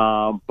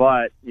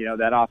 But,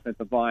 that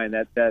offensive line,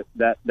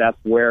 that's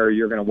where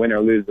you're going to win or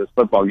lose this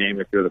football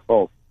game if you're the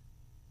Colts.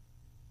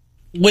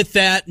 With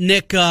that,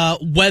 Nick,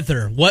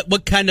 weather,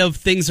 what kind of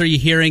things are you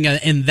hearing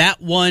in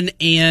that one,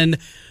 and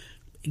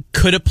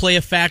could it play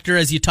a factor,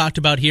 as you talked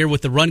about here,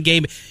 with the run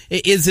game?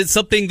 Is it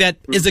something that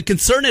is a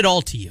concern at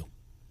all to you?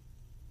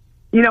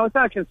 It's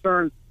not a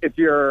concern if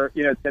you're,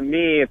 to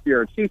me, if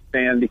you're a Chiefs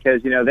fan,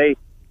 because,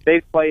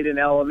 they've played in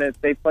elements.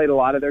 They played a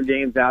lot of their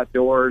games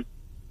outdoors.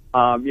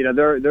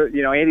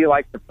 Andy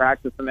likes to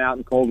practice them out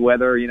in cold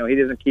weather. He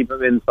doesn't keep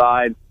them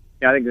inside.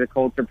 I think the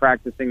Colts are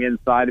practicing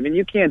inside. I mean,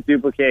 you can't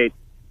duplicate,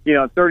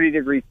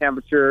 30-degree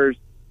temperatures.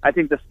 I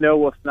think the snow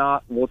will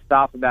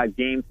stop about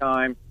game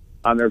time.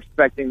 They're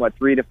expecting,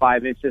 3 to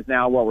 5 inches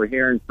now. What we're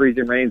hearing,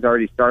 freezing rain's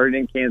already started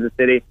in Kansas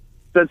City.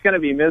 So it's going to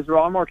be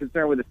miserable. I'm more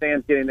concerned with the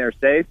fans getting there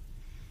safe.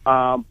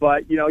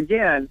 But,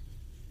 again,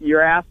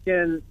 you're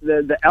asking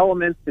the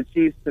elements the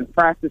Chiefs have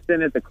practiced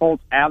in it, the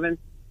Colts haven't.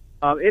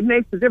 It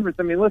makes a difference.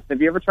 I mean, listen, if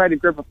you ever tried to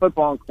grip a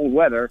football in cold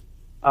weather,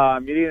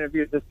 even if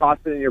you're just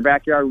tossing it in your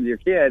backyard with your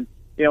kid,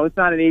 it's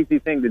not an easy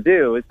thing to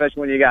do,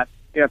 especially when you got,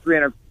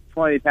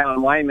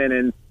 320-pound linemen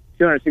and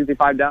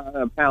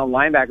 265-pound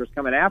linebackers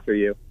coming after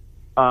you.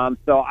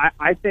 So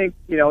I think,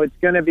 it's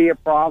going to be a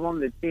problem.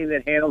 The team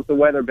that handles the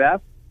weather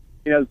best,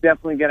 is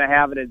definitely going to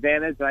have an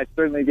advantage, and I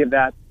certainly give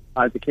that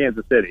to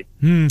Kansas City.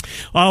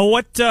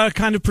 What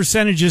kind of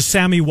percentage is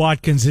Sammy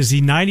Watkins? Is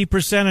he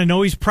 90%? I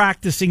know he's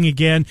practicing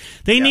again.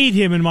 They need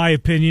him, in my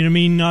opinion. I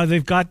mean,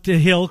 they've got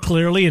Hill,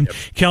 clearly, and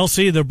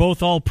Kelsey. They're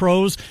both all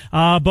pros.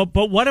 But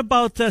what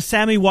about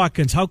Sammy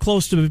Watkins? How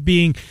close to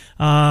being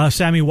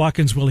Sammy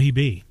Watkins will he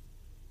be?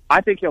 I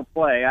think he'll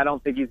play. I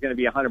don't think he's going to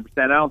be 100%.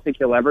 I don't think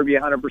he'll ever be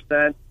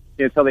 100%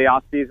 until the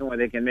off season, where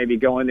they can maybe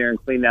go in there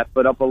and clean that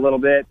foot up a little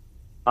bit.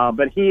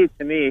 But to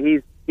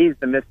me, he's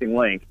the missing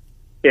link.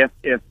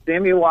 If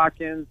Sammy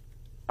Watkins,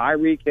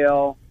 Tyreek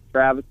Hill,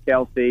 Travis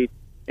Kelce,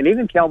 and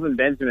even Kelvin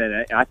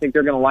Benjamin, I think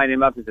they're going to line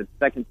him up as a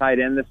second tight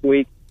end this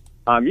week.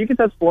 You get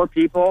those 4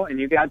 people,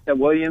 and you got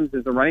Williams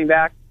as a running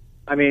back.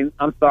 I mean,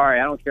 I'm sorry,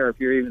 I don't care if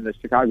you're even the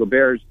Chicago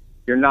Bears.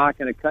 You're not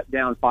going to cut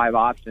down 5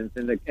 options,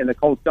 and the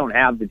Colts don't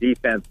have the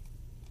defense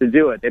to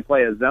do it. They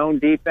play a zone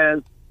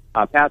defense.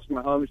 Patrick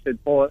Mahomes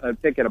should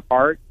pick it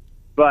apart.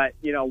 But,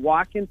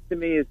 Watkins, to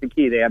me, is the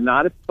key. They have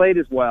not played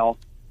as well,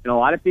 and a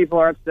lot of people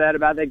are upset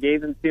about they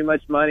gave him too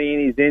much money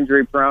and he's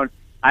injury-prone.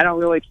 I don't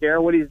really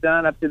care what he's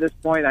done up to this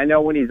point. I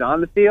know when he's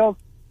on the field,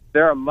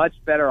 they're a much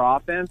better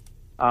offense.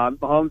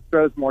 Mahomes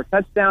throws more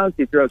touchdowns.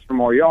 He throws for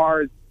more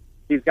yards.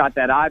 He's got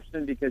that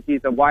option because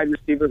he's a wide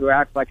receiver who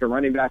acts like a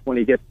running back when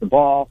he gets the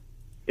ball.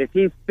 If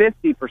he's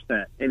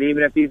 50%, and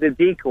even if he's a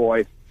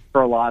decoy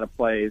for a lot of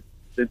plays,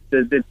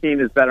 the team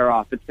is better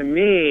off. But to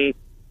me,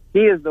 he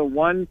is the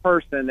one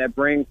person that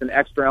brings an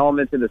extra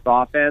element to this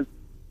offense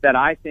that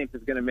I think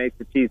is going to make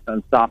the Chiefs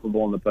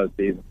unstoppable in the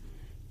postseason.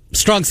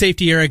 Strong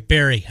safety Eric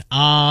Berry.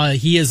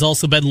 He has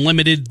also been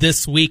limited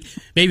this week,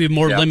 maybe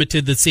more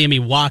limited than Sammy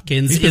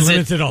Watkins. He's been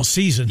limited all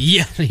season.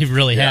 Yeah, he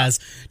really has.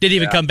 Didn't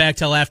even come back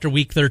till after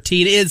week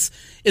 13. Is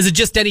it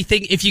just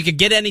anything? If you could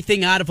get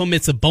anything out of him,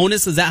 it's a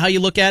bonus. Is that how you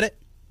look at it?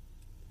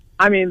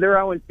 I mean, they're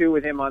 0-2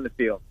 with him on the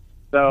field.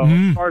 So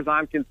as far as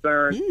I'm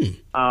concerned,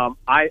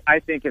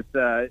 I think it's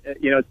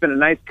it's been a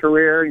nice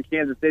career in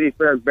Kansas City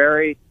for Eric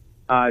Berry.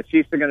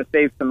 Chiefs are going to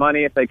save some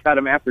money if they cut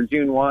him after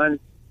June 1.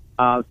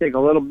 Take a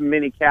little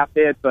mini cap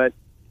hit, but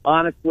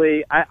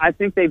honestly, I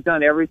think they've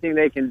done everything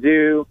they can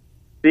do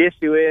The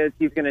issue is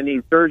he's going to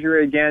need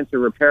surgery again to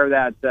repair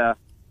that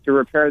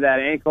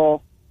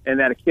ankle and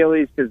that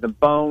Achilles, because the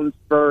bone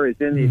spur is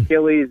in the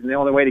Achilles, and the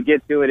only way to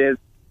get to it is,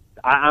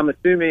 I'm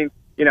assuming,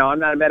 I'm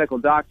not a medical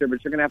doctor,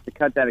 but you're going to have to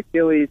cut that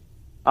Achilles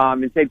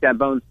and take that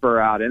bone spur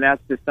out, and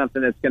that's just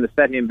something that's going to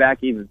set him back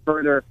even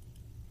further.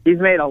 He's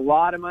made a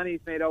lot of money.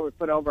 He's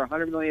put over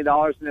 $100 million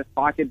in his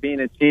pocket being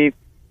a Chief.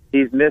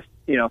 He's missed,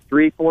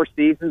 3-4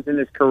 seasons in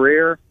his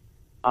career.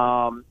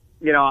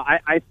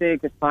 I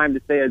think it's time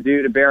to say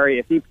adieu to Barry.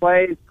 If he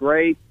plays,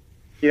 great.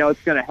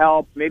 It's going to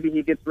help. Maybe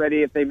he gets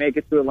ready if they make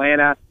it to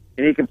Atlanta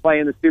and he can play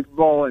in the Super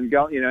Bowl and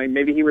go,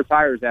 maybe he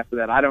retires after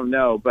that. I don't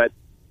know. But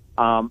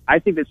I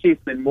think the Chiefs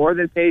have been more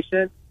than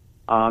patient.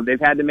 They've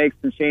had to make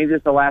some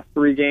changes the last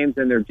 3 games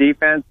in their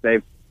defense.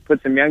 They've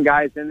put some young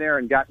guys in there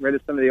and gotten rid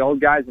of some of the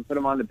old guys and put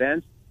them on the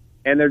bench.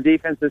 And their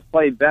defense has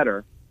played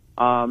better.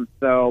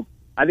 So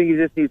I think he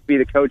just needs to be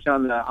the coach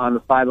on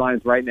the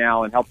sidelines right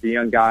now and help the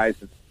young guys.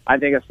 I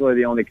think that's really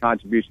the only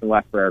contribution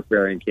left for Eric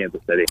Berry in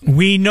Kansas City.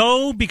 We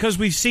know because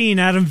we've seen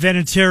Adam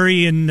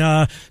Vinatieri in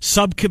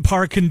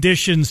subpar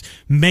conditions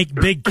make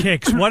big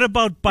kicks. What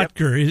about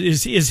Butker?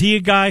 Yep. Is he a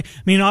guy? I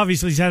mean,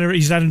 obviously he's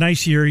had a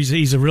nice year.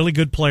 He's a really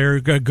good player,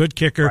 a good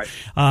kicker.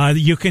 Right.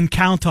 You can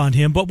count on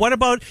him. But what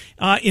about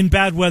in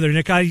bad weather,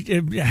 Nick?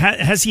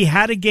 Has he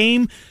had a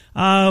game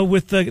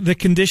with the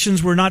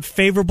conditions were not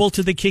favorable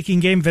to the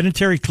kicking game?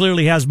 Vinatieri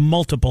clearly has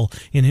multiple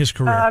in his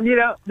career.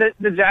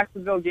 The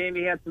Jacksonville game,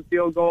 he had some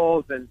field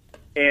goals, and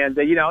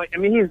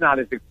he's not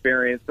as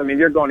experienced. I mean,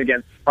 you're going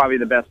against probably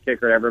the best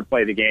kicker to ever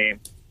play the game.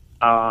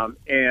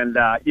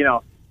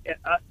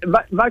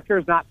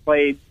 Butker's not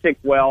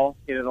kicked well,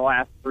 the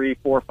last 3,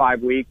 4,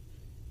 5 weeks.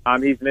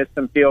 He's missed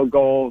some field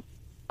goals.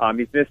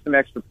 He's missed some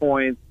extra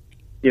points.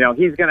 He's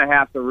going to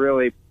have to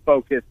really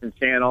focus and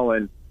channel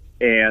and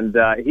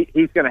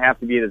he's going to have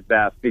to be at his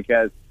best,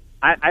 because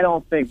I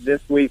don't think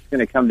this week's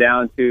going to come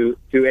down to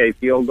a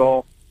field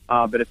goal.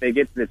 But if they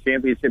get to the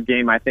championship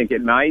game, I think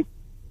it might,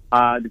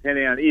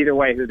 depending on either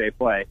way who they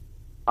play.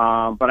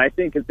 But I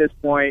think at this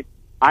point,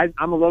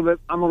 I'm a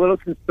little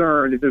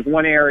concerned. If there's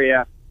one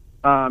area,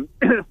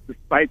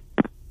 despite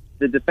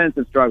the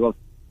defensive struggles,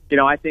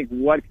 I think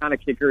what kind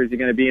of kicker is he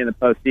going to be in the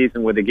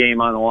postseason with a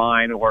game on the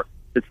line, or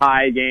to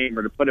tie a game,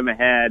 or to put him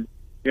ahead?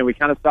 We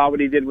kind of saw what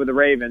he did with the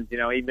Ravens. He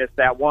missed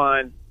that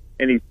one,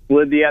 and he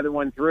slid the other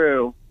one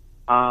through.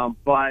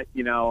 But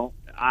I'm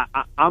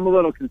a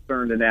little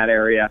concerned in that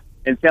area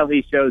until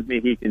he shows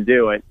me he can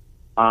do it.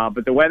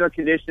 But the weather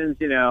conditions,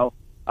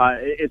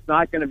 it's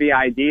not going to be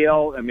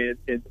ideal. I mean,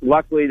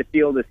 luckily the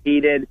field is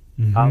heated.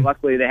 Mm-hmm.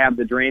 Luckily they have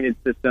the drainage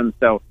system,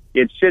 so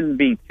it shouldn't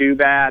be too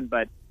bad.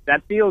 But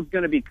that field's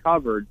going to be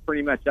covered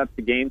pretty much up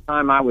to game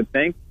time, I would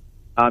think.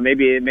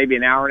 Maybe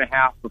an hour and a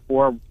half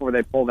before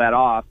they pull that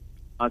off.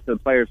 So the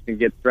players can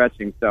get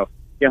stretching. So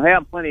he'll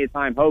have plenty of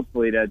time,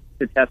 hopefully, to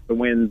test the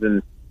winds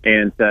and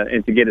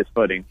to get his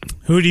footing.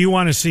 Who do you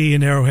want to see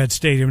in Arrowhead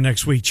Stadium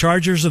next week,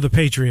 Chargers or the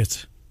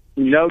Patriots?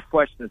 No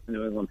question it's the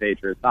New England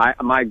Patriots.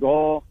 My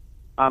goal,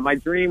 my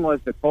dream was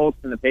the Colts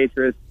and the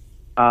Patriots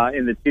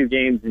in the 2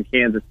 games in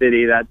Kansas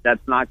City.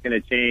 That's not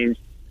going to change.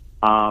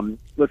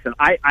 Listen,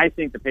 I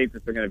think the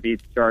Patriots are going to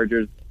beat the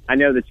Chargers. I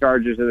know the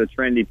Chargers are the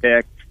trendy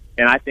pick,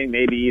 and I think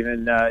maybe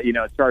even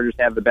Chargers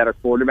have the better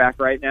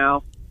quarterback right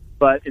now.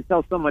 But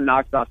until someone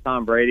knocks off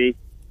Tom Brady,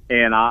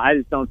 and I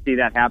just don't see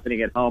that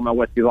happening at home.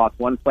 He lost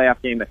 1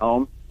 playoff game at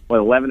home,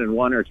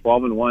 11-1 or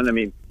 12-1. I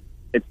mean,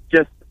 it's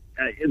just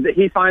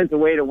he finds a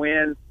way to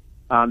win.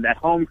 That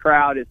home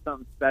crowd is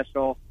something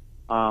special.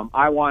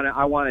 I want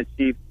a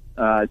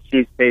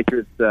Chiefs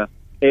Patriots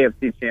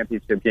AFC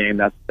Championship game.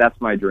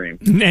 That's my dream.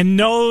 And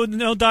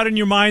no doubt in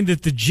your mind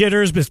that the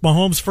jitters, it's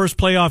Mahomes' first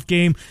playoff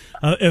game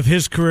of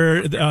his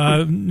career.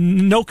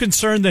 No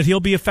concern that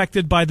he'll be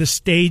affected by the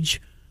stage,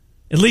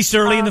 at least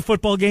early in the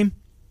football game?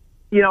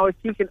 If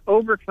he can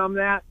overcome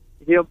that,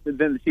 then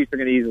the Chiefs are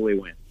going to easily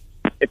win.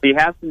 If he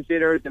has some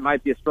jitters, it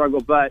might be a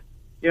struggle. But,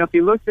 if he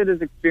looks at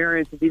his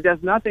experience, if he does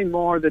nothing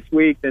more this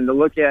week than to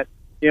look at,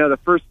 the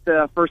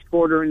first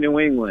quarter in New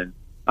England,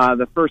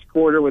 the first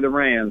quarter with the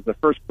Rams, the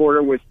first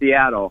quarter with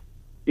Seattle,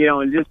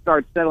 and just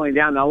start settling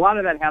down. Now, a lot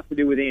of that has to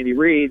do with Andy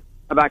Reid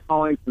about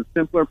calling some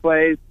simpler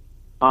plays.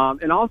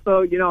 And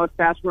also, if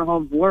Patrick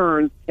Mahomes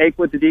learns, take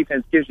what the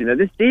defense gives you. Now,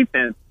 this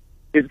defense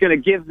is going to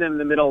give them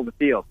the middle of the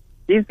field.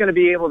 He's going to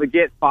be able to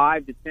get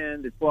 5 to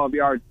 10 to 12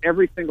 yards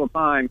every single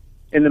time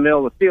in the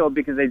middle of the field,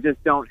 because they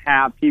just don't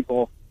have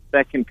people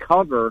that can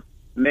cover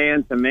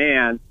man to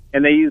man,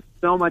 and they use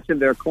so much of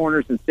their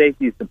corners and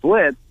safeties to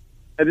blitz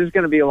that there's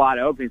going to be a lot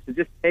of openings. So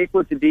just take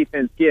what the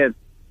defense gives.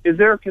 Is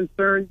there a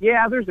concern?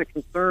 Yeah, there's a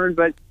concern,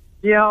 but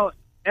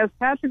as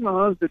Patrick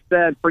Mahomes has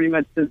said pretty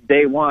much since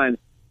day one,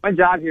 my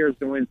job here is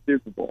to win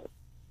Super Bowls.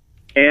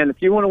 And if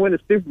you want to win a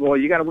Super Bowl,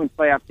 you got to win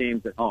playoff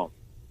games at home.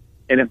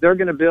 And if they're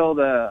going to build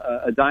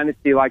a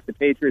dynasty like the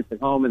Patriots at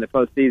home in the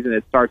postseason,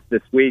 it starts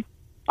this week.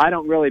 I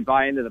don't really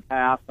buy into the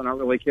past. I don't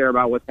really care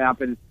about what's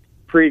happened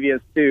previous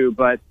to,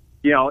 but,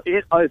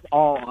 it is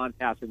all on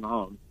Patrick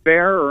Mahomes.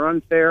 Fair or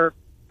unfair,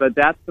 but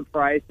that's the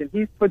price. And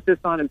he's put this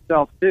on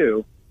himself,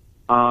 too.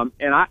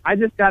 And I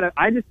just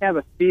have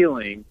a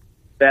feeling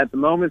that the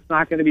moment's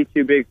not going to be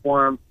too big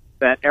for him,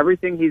 that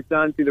everything he's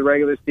done through the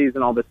regular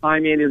season, all the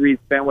time Andy Reid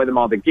spent with him,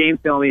 all the game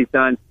film he's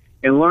done,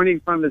 and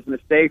learning from his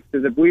mistakes,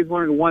 because if we've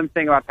learned one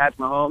thing about Patrick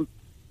Mahomes,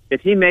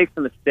 if he makes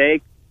a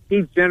mistake,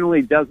 he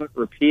generally doesn't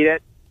repeat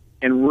it.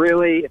 And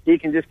really, if he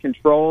can just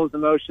control his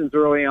emotions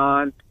early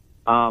on,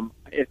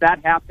 if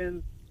that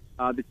happens,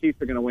 the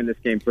Chiefs are going to win this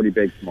game pretty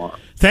big tomorrow.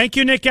 Thank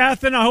you, Nick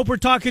Athan. I hope we're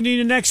talking to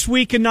you next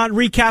week and not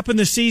recapping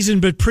the season,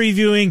 but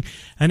previewing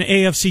an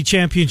AFC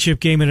Championship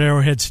game at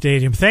Arrowhead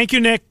Stadium. Thank you,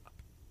 Nick.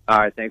 All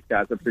right, thanks,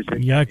 guys. I appreciate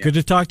it. Yeah, good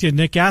to talk to you.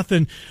 Nick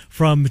Athan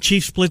from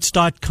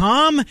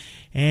ChiefsBlitz.com,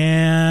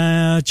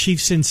 and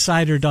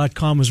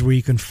ChiefsInsider.com is where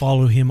you can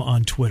follow him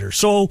on Twitter.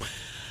 So,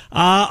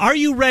 are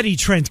you ready,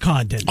 Trent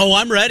Condon? Oh,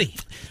 I'm ready.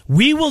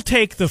 We will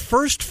take the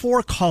first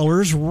 4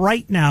 callers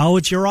right now.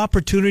 It's your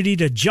opportunity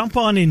to jump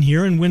on in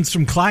here and win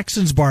some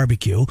Claxons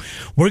barbecue.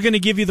 We're going to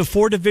give you the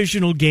 4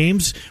 divisional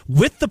games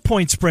with the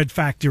point spread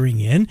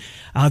factoring in.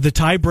 The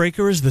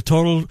tiebreaker is the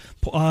total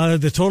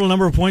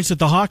number of points that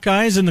the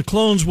Hawkeyes and the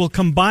Clones will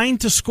combine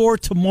to score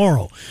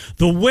tomorrow.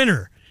 The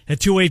winner at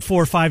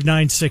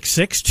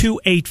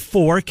 284-5966,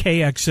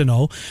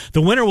 284-KXNO.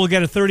 The winner will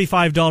get a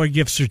 $35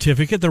 gift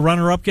certificate. The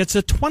runner-up gets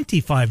a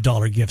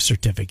 $25 gift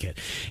certificate.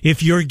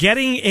 If you're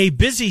getting a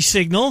busy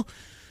signal,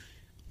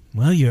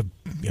 well, you're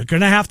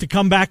going to have to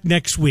come back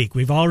next week.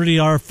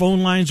 Our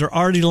phone lines are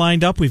already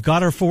lined up. We've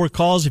got our 4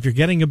 calls. If you're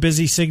getting a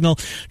busy signal,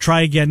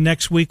 try again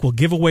next week. We'll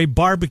give away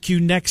barbecue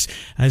next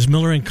as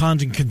Miller and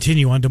Condon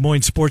continue on Des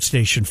Moines Sports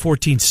Station,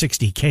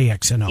 1460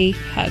 KXNO.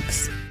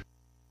 Hugs.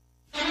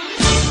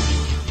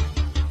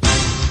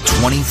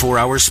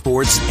 24-hour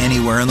sports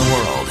anywhere in the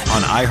world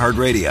on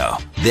iHeartRadio.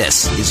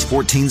 This is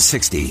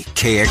 1460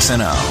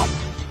 KXNO.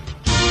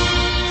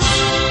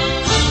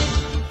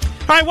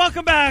 All right,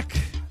 welcome back.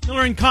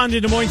 Miller and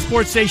Condon, Des Moines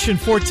Sports Station,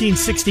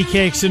 1460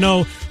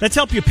 KXNO. Let's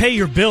help you pay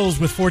your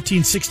bills with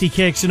 1460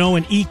 KXNO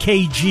and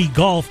EKG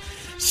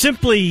Golf.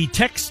 Simply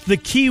text the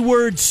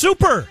keyword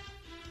SUPER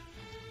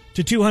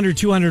to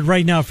 200-200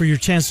 right now for your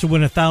chance to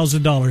win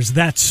 $1,000.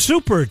 That's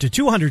SUPER to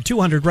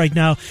 200-200 right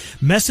now.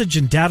 Message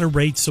and data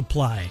rate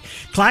supply.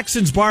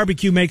 Claxons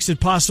Barbecue makes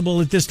it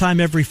possible at this time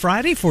every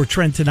Friday for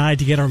Trent and I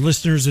to get our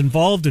listeners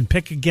involved and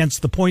pick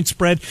against the point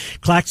spread.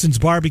 Claxons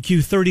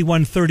Barbecue,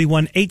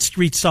 3131 8th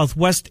Street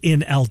Southwest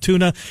in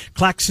Altoona.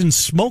 Claxons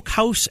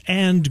Smokehouse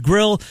and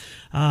Grill.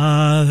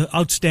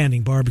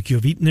 Outstanding barbecue.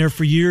 I've eaten there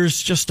for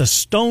years. Just a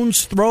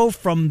stone's throw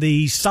from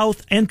the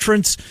south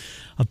entrance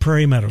of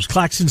Prairie Meadows.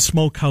 Claxon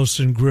Smokehouse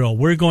and Grill.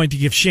 We're going to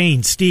give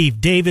Shane,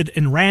 Steve, David,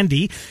 and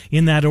Randy,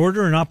 in that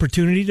order, an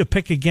opportunity to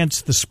pick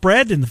against the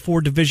spread in the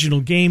 4 divisional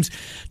games.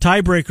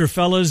 Tiebreaker,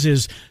 fellas,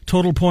 is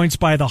total points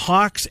by the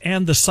Hawks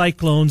and the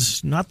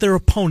Cyclones, not their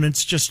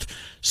opponents, just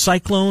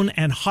Cyclone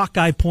and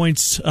Hawkeye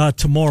points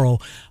tomorrow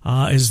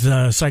as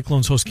the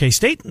Cyclones host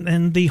K-State,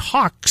 and the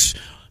Hawks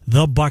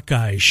the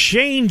Buckeyes.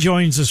 Shane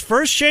joins us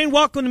first. Shane,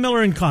 welcome to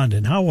Miller and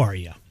Condon. How are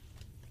you?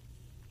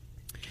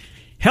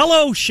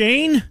 Hello,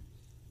 Shane.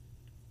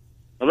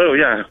 Hello,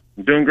 yeah.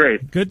 I'm doing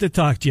great. Good to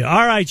talk to you.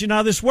 All right, you know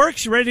how this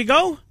works? You ready to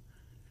go?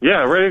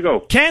 Yeah, ready to go.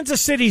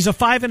 Kansas City's a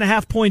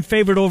 5.5-point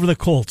favorite over the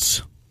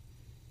Colts.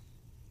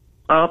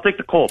 I'll take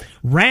the Colts.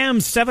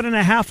 Rams,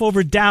 7.5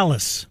 over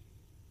Dallas.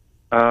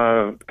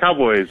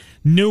 Cowboys.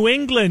 New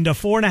England, a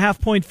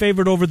 4.5-point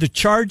favorite over the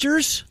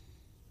Chargers.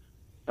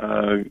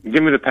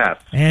 Give me the pass.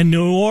 And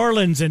New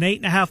Orleans, an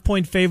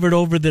 8.5-point favorite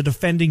over the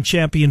defending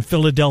champion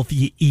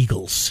Philadelphia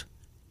Eagles.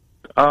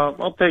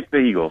 I'll take the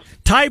Eagles.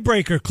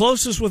 Tiebreaker,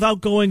 closest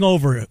without going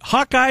over.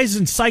 Hawkeyes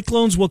and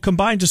Cyclones will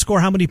combine to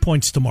score how many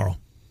points tomorrow?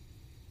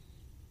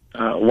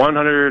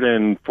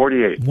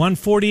 148.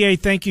 148.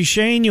 Thank you,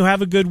 Shane. You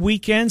have a good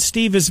weekend.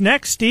 Steve is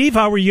next. Steve,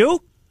 how are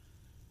you?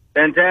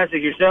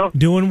 Fantastic. Yourself?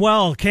 Doing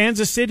well.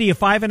 Kansas City, a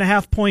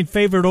 5.5-point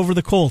favorite over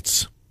the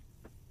Colts.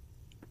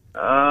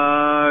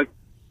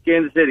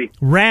 Kansas City.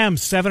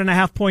 Rams,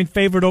 7.5-point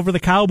favorite over the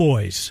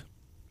Cowboys.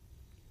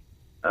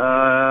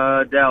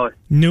 Dallas.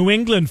 New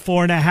England,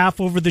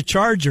 4.5 over the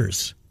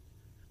Chargers.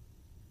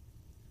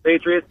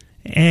 Patriots.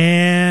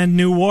 And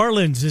New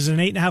Orleans is an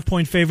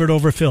 8.5-point favorite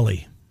over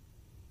Philly.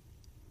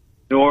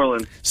 New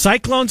Orleans.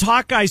 Cyclones,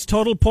 Hawkeyes,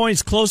 total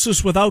points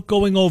closest without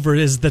going over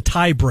is the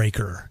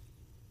tiebreaker.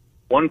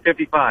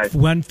 155.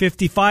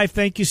 155.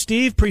 Thank you,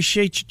 Steve.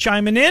 Appreciate you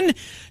chiming in.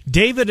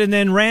 David and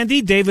then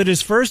Randy. David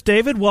is first.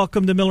 David,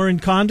 welcome to Miller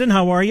and Condon.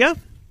 How are you?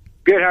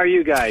 Good. How are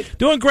you guys?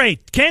 Doing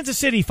great. Kansas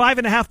City,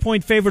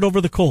 5.5-point favorite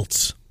over the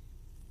Colts.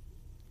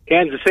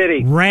 Kansas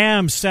City.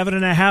 Rams,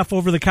 7.5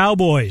 over the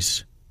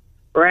Cowboys.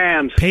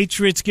 Rams.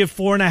 Patriots give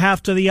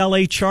 4.5 to the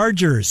LA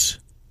Chargers.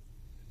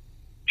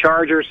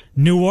 Chargers.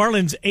 New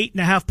Orleans,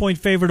 8.5-point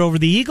favorite over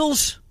the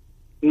Eagles.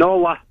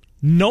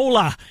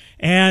 NOLA.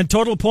 And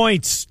total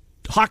points,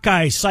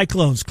 Hawkeyes,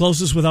 Cyclones,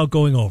 closest without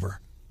going over.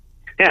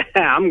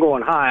 I'm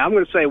going high. I'm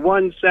going to say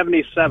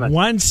 177.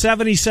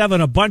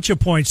 177, a bunch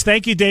of points.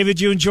 Thank you, David.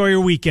 You enjoy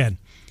your weekend.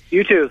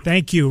 You too.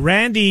 Thank you.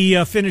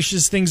 Randy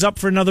finishes things up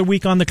for another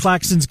week on the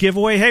Claxons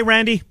giveaway. Hey,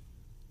 Randy.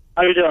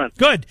 How you doing?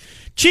 Good.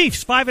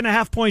 Chiefs,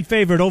 5.5-point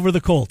favorite over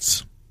the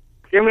Colts.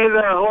 Give me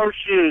the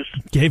horseshoes.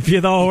 Gave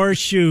you the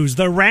horseshoes.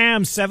 The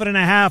Rams,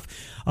 7.5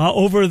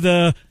 over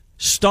the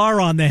star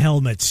on the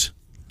helmets.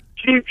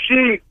 Cheap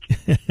sheep.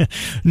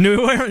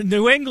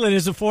 New England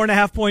is a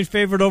 4.5-point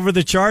favorite over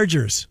the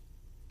Chargers.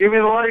 Give me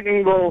the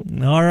lightning bolt.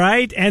 All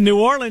right. And New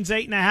Orleans,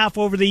 8.5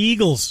 over the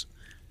Eagles.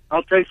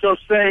 I'll take those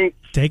Saints.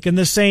 Taking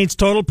the Saints.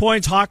 Total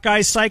points,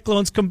 Hawkeyes,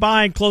 Cyclones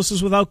combined.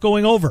 Closest without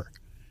going over.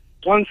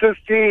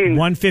 115.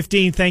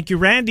 115. Thank you,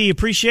 Randy.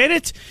 Appreciate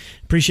it.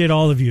 Appreciate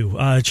all of you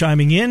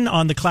chiming in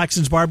on the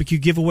Claxons Barbecue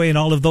giveaway, and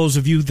all of those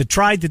of you that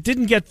tried that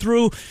didn't get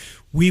through.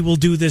 We will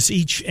do this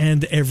each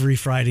and every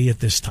Friday at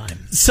this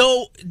time.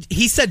 So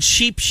he said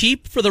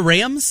sheep for the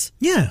Rams?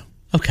 Yeah.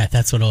 Okay,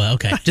 that's what.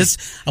 Okay,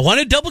 I want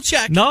to double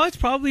check. No, it's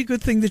probably a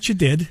good thing that you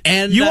did.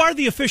 And you are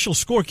the official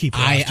scorekeeper.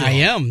 I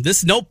am.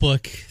 This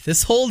notebook,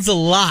 this holds a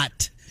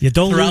lot. You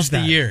don't throughout lose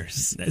that. The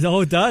years.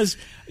 Oh, it does.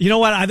 You know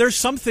what? There's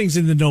some things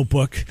in the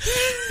notebook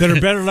that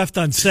are better left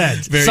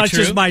unsaid, such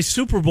as my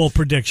Super Bowl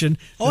prediction.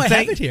 Oh, I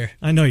have it here.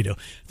 I know you do.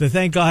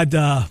 Thank God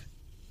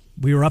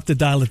we were up to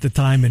dial at the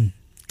time and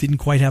didn't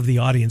quite have the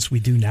audience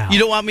we do now. You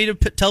don't want me to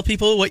tell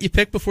people what you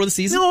picked before the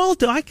season? No,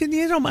 I can.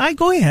 I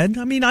go ahead.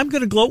 I mean, I'm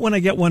going to gloat when I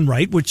get one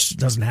right, which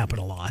doesn't happen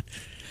a lot.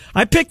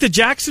 I picked the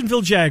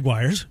Jacksonville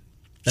Jaguars.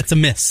 That's a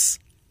miss.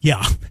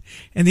 Yeah,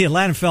 and the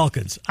Atlanta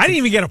Falcons. I didn't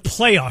even get a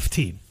playoff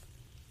team.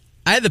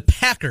 I had the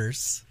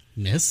Packers.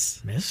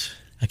 Miss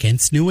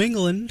against New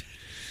England.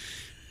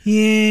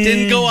 Yeah,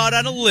 didn't go out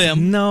on a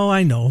limb. No,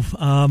 I know.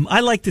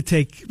 I like to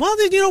take. Well,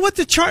 you know what?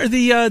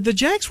 The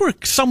Jags were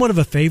somewhat of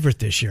a favorite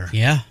this year.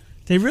 Yeah,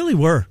 they really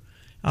were.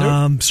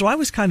 So I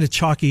was kind of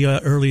chalky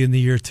early in the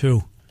year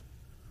too.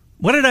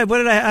 What did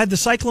I had the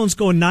Cyclones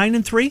going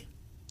 9-3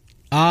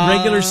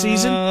 regular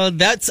season?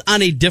 That's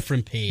on a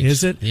different page.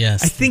 Is it?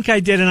 Yes, I think I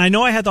did, and I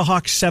know I had the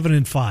Hawks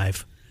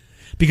 7-5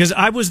 because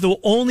I was the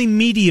only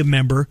media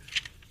member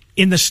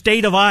in the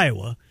state of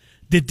Iowa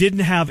that didn't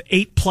have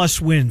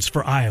 8+ wins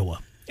for Iowa.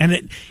 And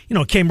it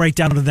came right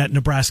down to that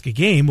Nebraska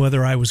game,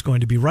 whether I was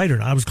going to be right or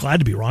not. I was glad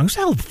to be wrong. It was a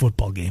hell of a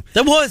football game.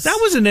 That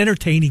was an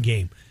entertaining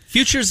game.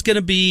 Future's going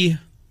to be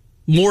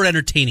more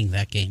entertaining,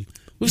 that game.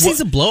 We've seen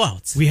some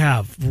blowouts. We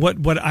have.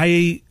 What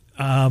I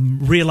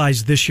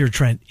realized this year,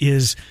 Trent,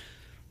 is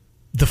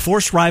the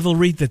forced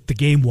rivalry that the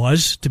game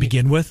was to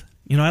begin with.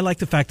 I like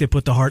the fact they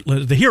put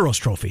the Heroes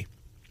Trophy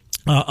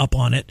up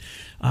on it.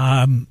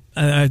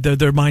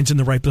 Their heart's in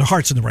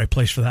the right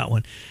place for that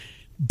one.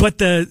 But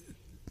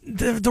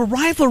the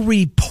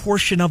rivalry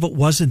portion of it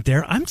wasn't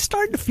there. I'm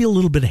starting to feel a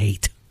little bit of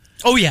hate.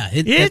 Oh yeah,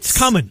 it's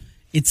coming.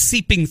 It's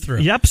seeping through.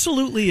 It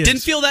absolutely is.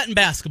 Didn't feel that in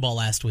basketball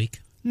last week.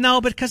 No,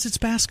 but because it's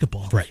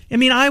basketball, right? I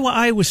mean,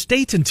 Iowa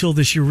State until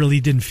this year really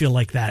didn't feel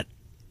like that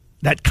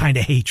kind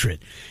of hatred.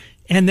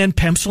 And then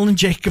Pemsl and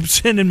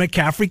Jacobson and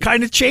McCaffrey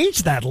kind of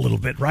changed that a little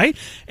bit, right?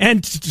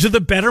 And to the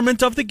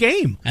betterment of the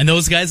game. And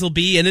those guys will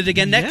be in it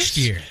again next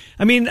year.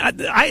 I mean,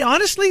 I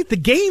honestly,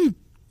 the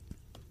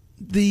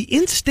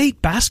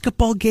in-state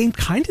basketball game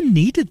kind of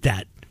needed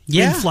that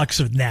influx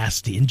of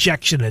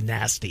injection of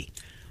nasty.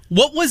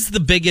 What was the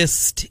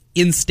biggest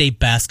in-state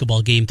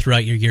basketball game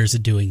throughout your years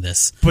of doing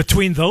this?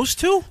 Between those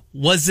two?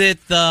 Was it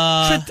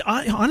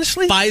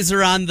honestly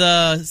Pfizer on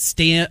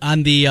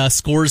the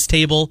scores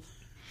table?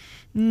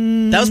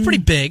 That was pretty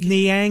big.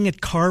 Niang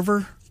at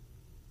Carver.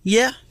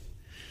 Yeah.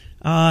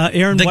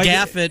 Aaron the White.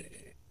 gaff at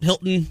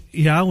Hilton.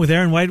 Yeah, with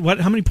Aaron White.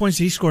 How many points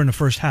did he score in the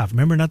first half?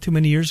 Remember, not too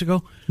many years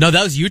ago? No,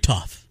 that was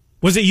Utah.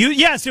 Was it you?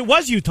 Yes, it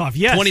was Utah.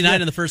 Yes.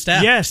 29 in the first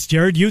half. Yes,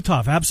 Jared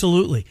Utah.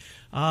 Absolutely.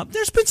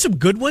 There's been some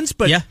good ones,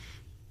 but I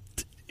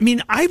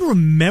mean, I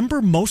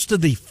remember most of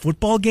the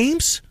football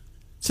games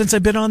since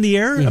I've been on the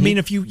air. Mm-hmm. I mean,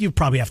 if you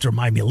probably have to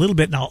remind me a little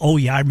bit now. Oh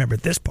yeah, I remember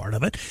this part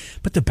of it.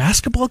 But the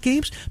basketball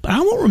games, but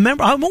I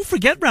won't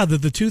forget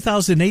the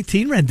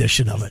 2018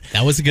 rendition of it.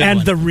 That was a good one.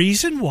 And the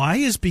reason why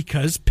is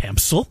because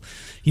Pemsl,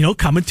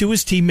 coming to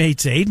his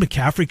teammates' aid,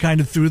 McCaffrey kind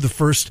of threw the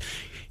first,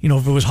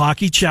 if it was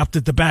hockey, chopped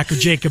at the back of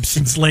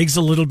Jacobson's legs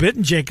a little bit,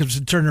 and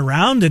Jacobson turned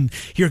around, and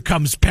here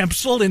comes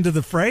Pemsl into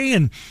the fray,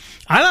 and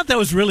I thought that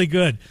was really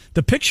good.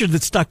 The picture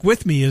that stuck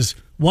with me is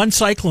one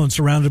Cyclone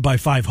surrounded by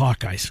 5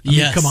 Hawkeyes. I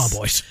mean, come on,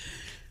 boys.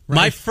 Right?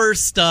 My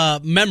first real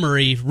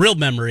memory,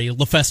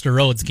 LaFesta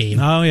Rhodes game.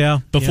 Oh, yeah.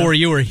 Before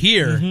you were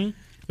here, it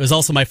was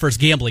also my first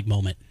gambling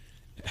moment.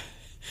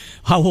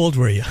 How old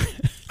were you?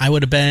 I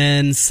would have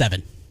been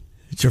 7.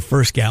 It's your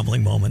first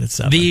gambling moment at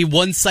 7. The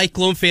one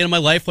Cyclone fan of my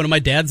life, one of my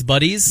dad's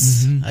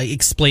buddies,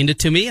 explained it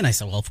to me, and I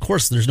said, well, of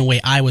course, there's no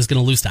way Iowa's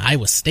going to lose to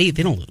Iowa State.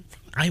 They don't lose.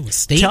 Iowa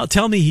State.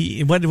 Tell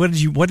me, what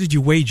did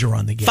you wager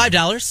on the game? $5.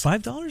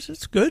 $5?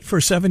 That's good for a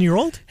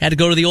 7-year-old. Had to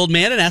go to the old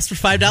man and ask for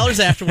 $5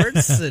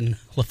 afterwards. And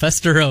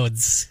LaFesta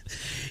Rhodes,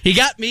 he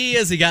got me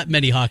as he got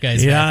many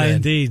Hawkeyes. Yeah, back then.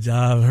 Indeed.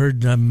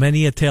 Heard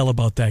many a tale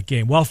about that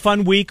game. Well,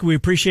 fun week. We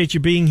appreciate you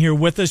being here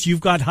with us. You've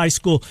got high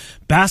school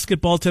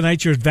basketball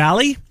tonight. You're at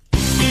Valley.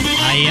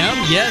 I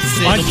am, yes.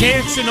 On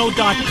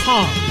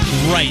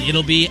KXNO.com. Right.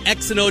 It'll be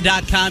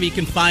XNO.com. You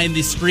can find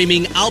the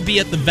streaming. I'll be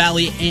at the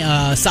Valley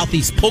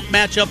Southeast Polk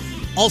matchup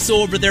Also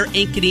over there,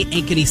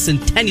 Ankeny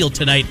Centennial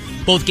tonight.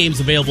 Both games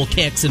available,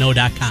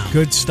 KXNO.com.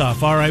 Good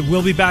stuff. All right,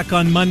 we'll be back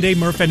on Monday.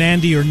 Murph and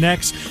Andy are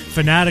next.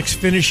 Fanatics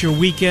finish your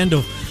weekend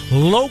of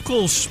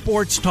local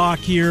sports talk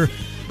here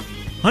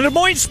on Des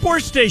Moines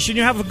Sports Station.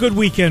 You have a good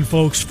weekend,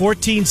 folks.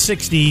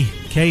 1460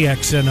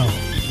 KXNO.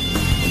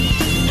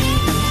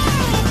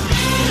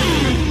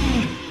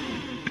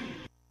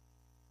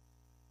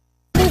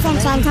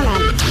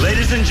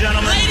 Ladies and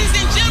gentlemen.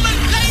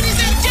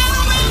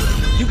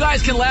 You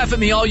guys can laugh at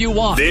me all you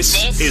want.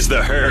 This is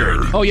The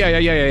Herd. Oh,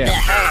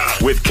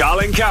 yeah. With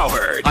Colin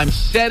Cowherd. I'm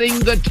setting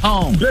the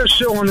tone. Best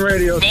show on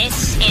radio.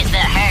 This is The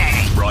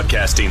Herd.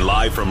 Broadcasting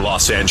live from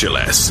Los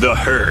Angeles. The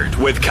Herd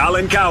with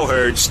Colin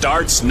Cowherd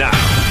starts now.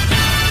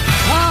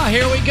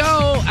 Here we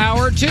go.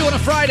 Hour 2 on a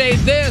Friday.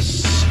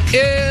 This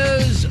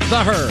is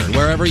The Herd.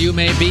 Wherever you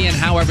may be and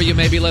however you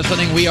may be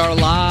listening, we are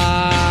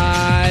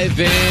live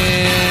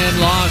in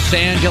Los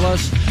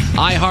Angeles.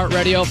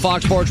 iHeartRadio,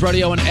 Fox Sports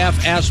Radio, and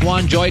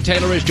FS1. Joy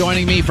Taylor is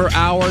joining me for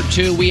Hour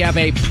 2. We have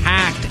a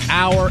packed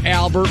hour.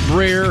 Albert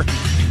Breer,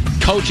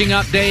 coaching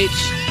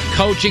updates,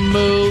 coaching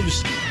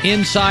moves,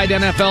 inside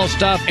NFL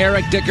stuff.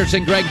 Eric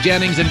Dickerson, Greg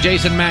Jennings, and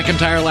Jason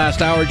McIntyre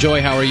last hour.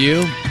 Joy, how are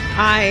you?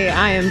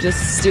 I am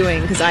just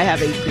stewing because I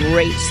have a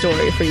great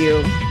story for you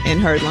in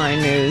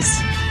Herdline News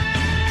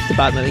at the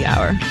bottom of the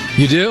hour.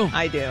 You do?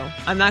 I do.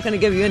 I'm not going to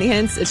give you any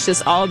hints. It's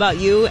just all about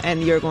you,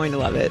 and you're going to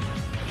love it.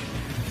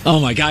 Oh,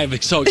 my God.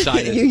 I'm so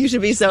excited. you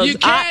should be so excited. You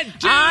can't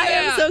do that. I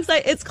am so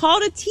excited. It's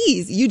called a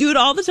tease. You do it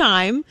all the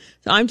time.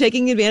 So I'm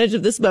taking advantage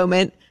of this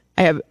moment.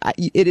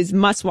 It is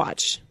must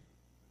watch.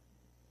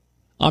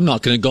 I'm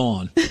not going to go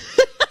on.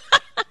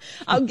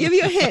 I'll give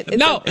you a hint. You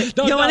want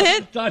a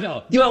hint?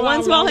 No. You want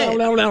one small hint?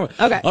 No.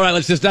 Okay. All right,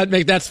 let's just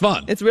make that's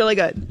fun. It's really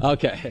good.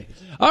 Okay.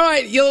 All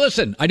right,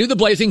 listen, I do the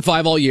Blazing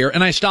 5 all year,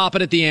 and I stop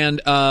it at the end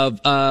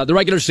of the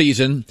regular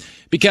season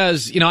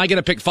because, I get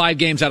to pick 5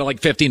 games out of like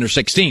 15 or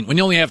 16. When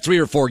you only have 3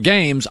 or 4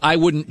 games, I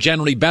wouldn't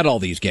generally bet all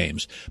these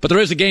games. But there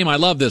is a game I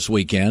love this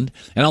weekend,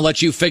 and I'll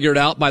let you figure it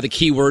out by the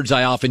keywords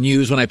I often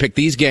use when I pick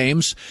these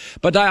games.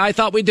 But I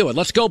thought we'd do it.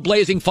 Let's go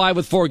Blazing 5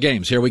 with 4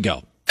 games. Here we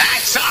go.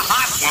 That's a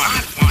hot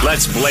one.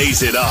 Let's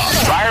blaze it up.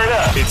 Fire it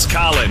up. It's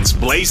Colin's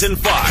Blazing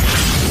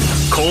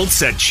 5.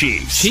 Colts at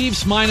Chiefs.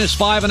 Chiefs minus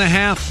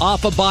 5.5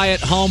 off a bye at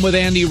home with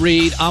Andy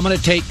Reid. I'm going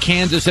to take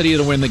Kansas City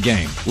to win the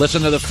game.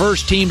 Listen, to the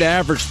first team to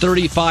average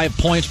 35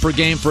 points per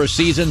game for a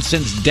season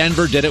since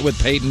Denver did it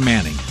with Peyton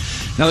Manning.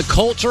 Now, the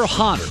Colts are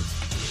hotter,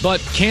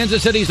 but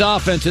Kansas City's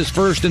offense is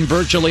first in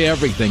virtually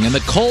everything. And the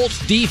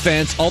Colts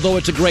defense, although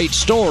it's a great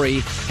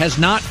story, has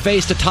not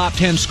faced a top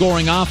 10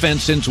 scoring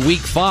offense since Week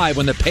 5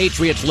 when the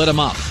Patriots lit them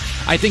up.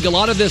 I think a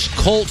lot of this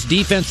Colts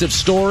defensive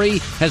story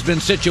has been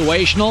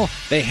situational.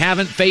 They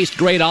haven't faced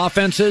great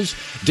offenses.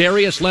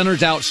 Darius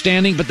Leonard's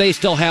outstanding, but they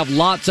still have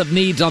lots of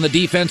needs on the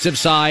defensive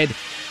side.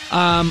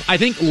 I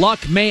think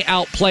Luck may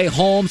outplay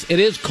Holmes.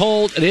 It is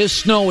cold. It is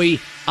snowy.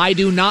 I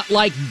do not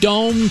like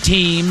dome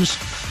teams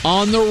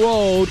on the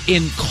road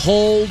in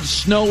cold,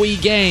 snowy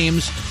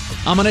games.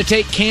 I'm going to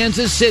take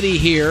Kansas City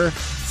here,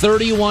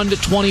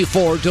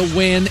 31-24 to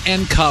win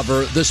and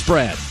cover the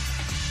spread.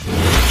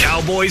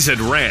 Cowboys at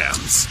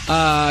Rams.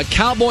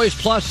 Cowboys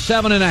plus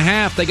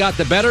 7.5. They got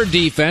the better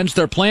defense.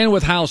 They're playing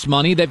with house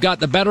money. They've got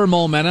the better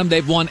momentum.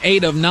 They've won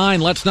 8 of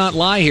 9. Let's not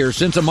lie here.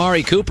 Since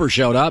Amari Cooper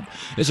showed up,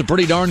 it's a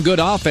pretty darn good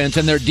offense.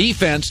 And their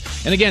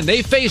defense, and again,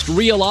 they faced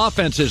real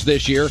offenses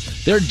this year.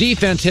 Their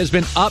defense has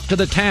been up to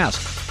the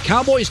task.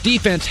 Cowboys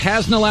defense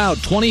hasn't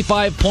allowed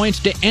 25 points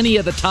to any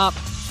of the top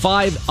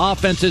 5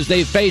 offenses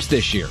they've faced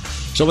this year.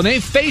 So when they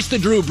face the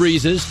Drew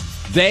Breeses,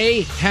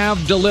 they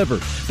have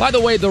delivered. By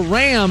the way, the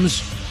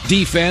Rams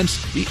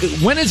defense,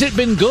 when has it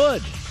been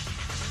good?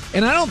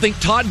 And I don't think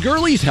Todd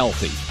Gurley's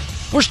healthy.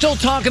 We're still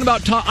talking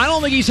about Todd. I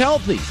don't think he's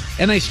healthy.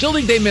 And I still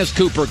think they miss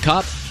Cooper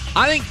Kupp.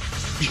 I think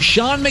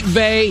Sean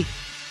McVay,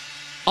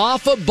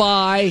 off a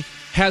bye,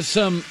 has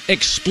some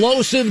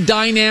explosive,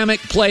 dynamic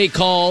play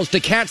calls to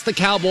catch the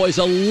Cowboys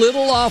a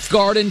little off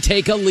guard and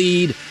take a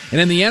lead. And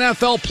in the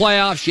NFL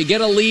playoffs, you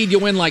get a lead, you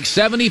win like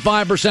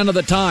 75% of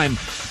the time.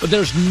 But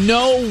there's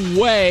no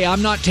way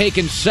I'm not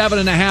taking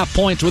 7.5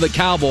 points with the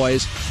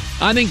Cowboys.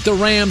 I think the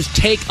Rams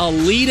take a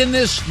lead in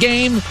this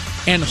game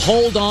and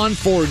hold on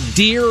for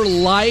dear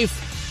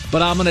life.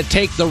 But I'm going to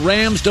take the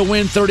Rams to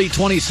win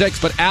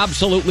 30-26, but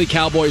absolutely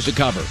Cowboys to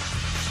cover.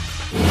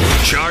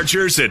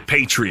 Chargers at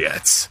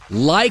Patriots.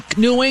 Like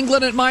New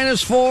England at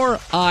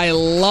 -4, I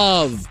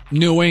love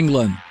New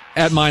England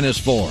at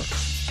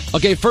 -4.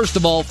 Okay, first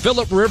of all,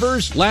 Phillip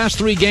Rivers, last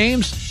 3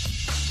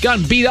 games,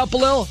 gotten beat up a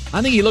little.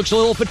 I think he looks a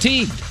little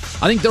fatigued.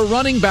 I think their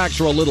running backs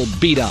are a little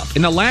beat up.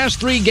 In the last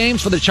 3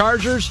 games for the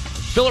Chargers,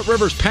 Phillip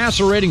Rivers'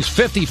 passer rating's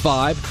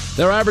 55.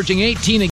 They're averaging 18 a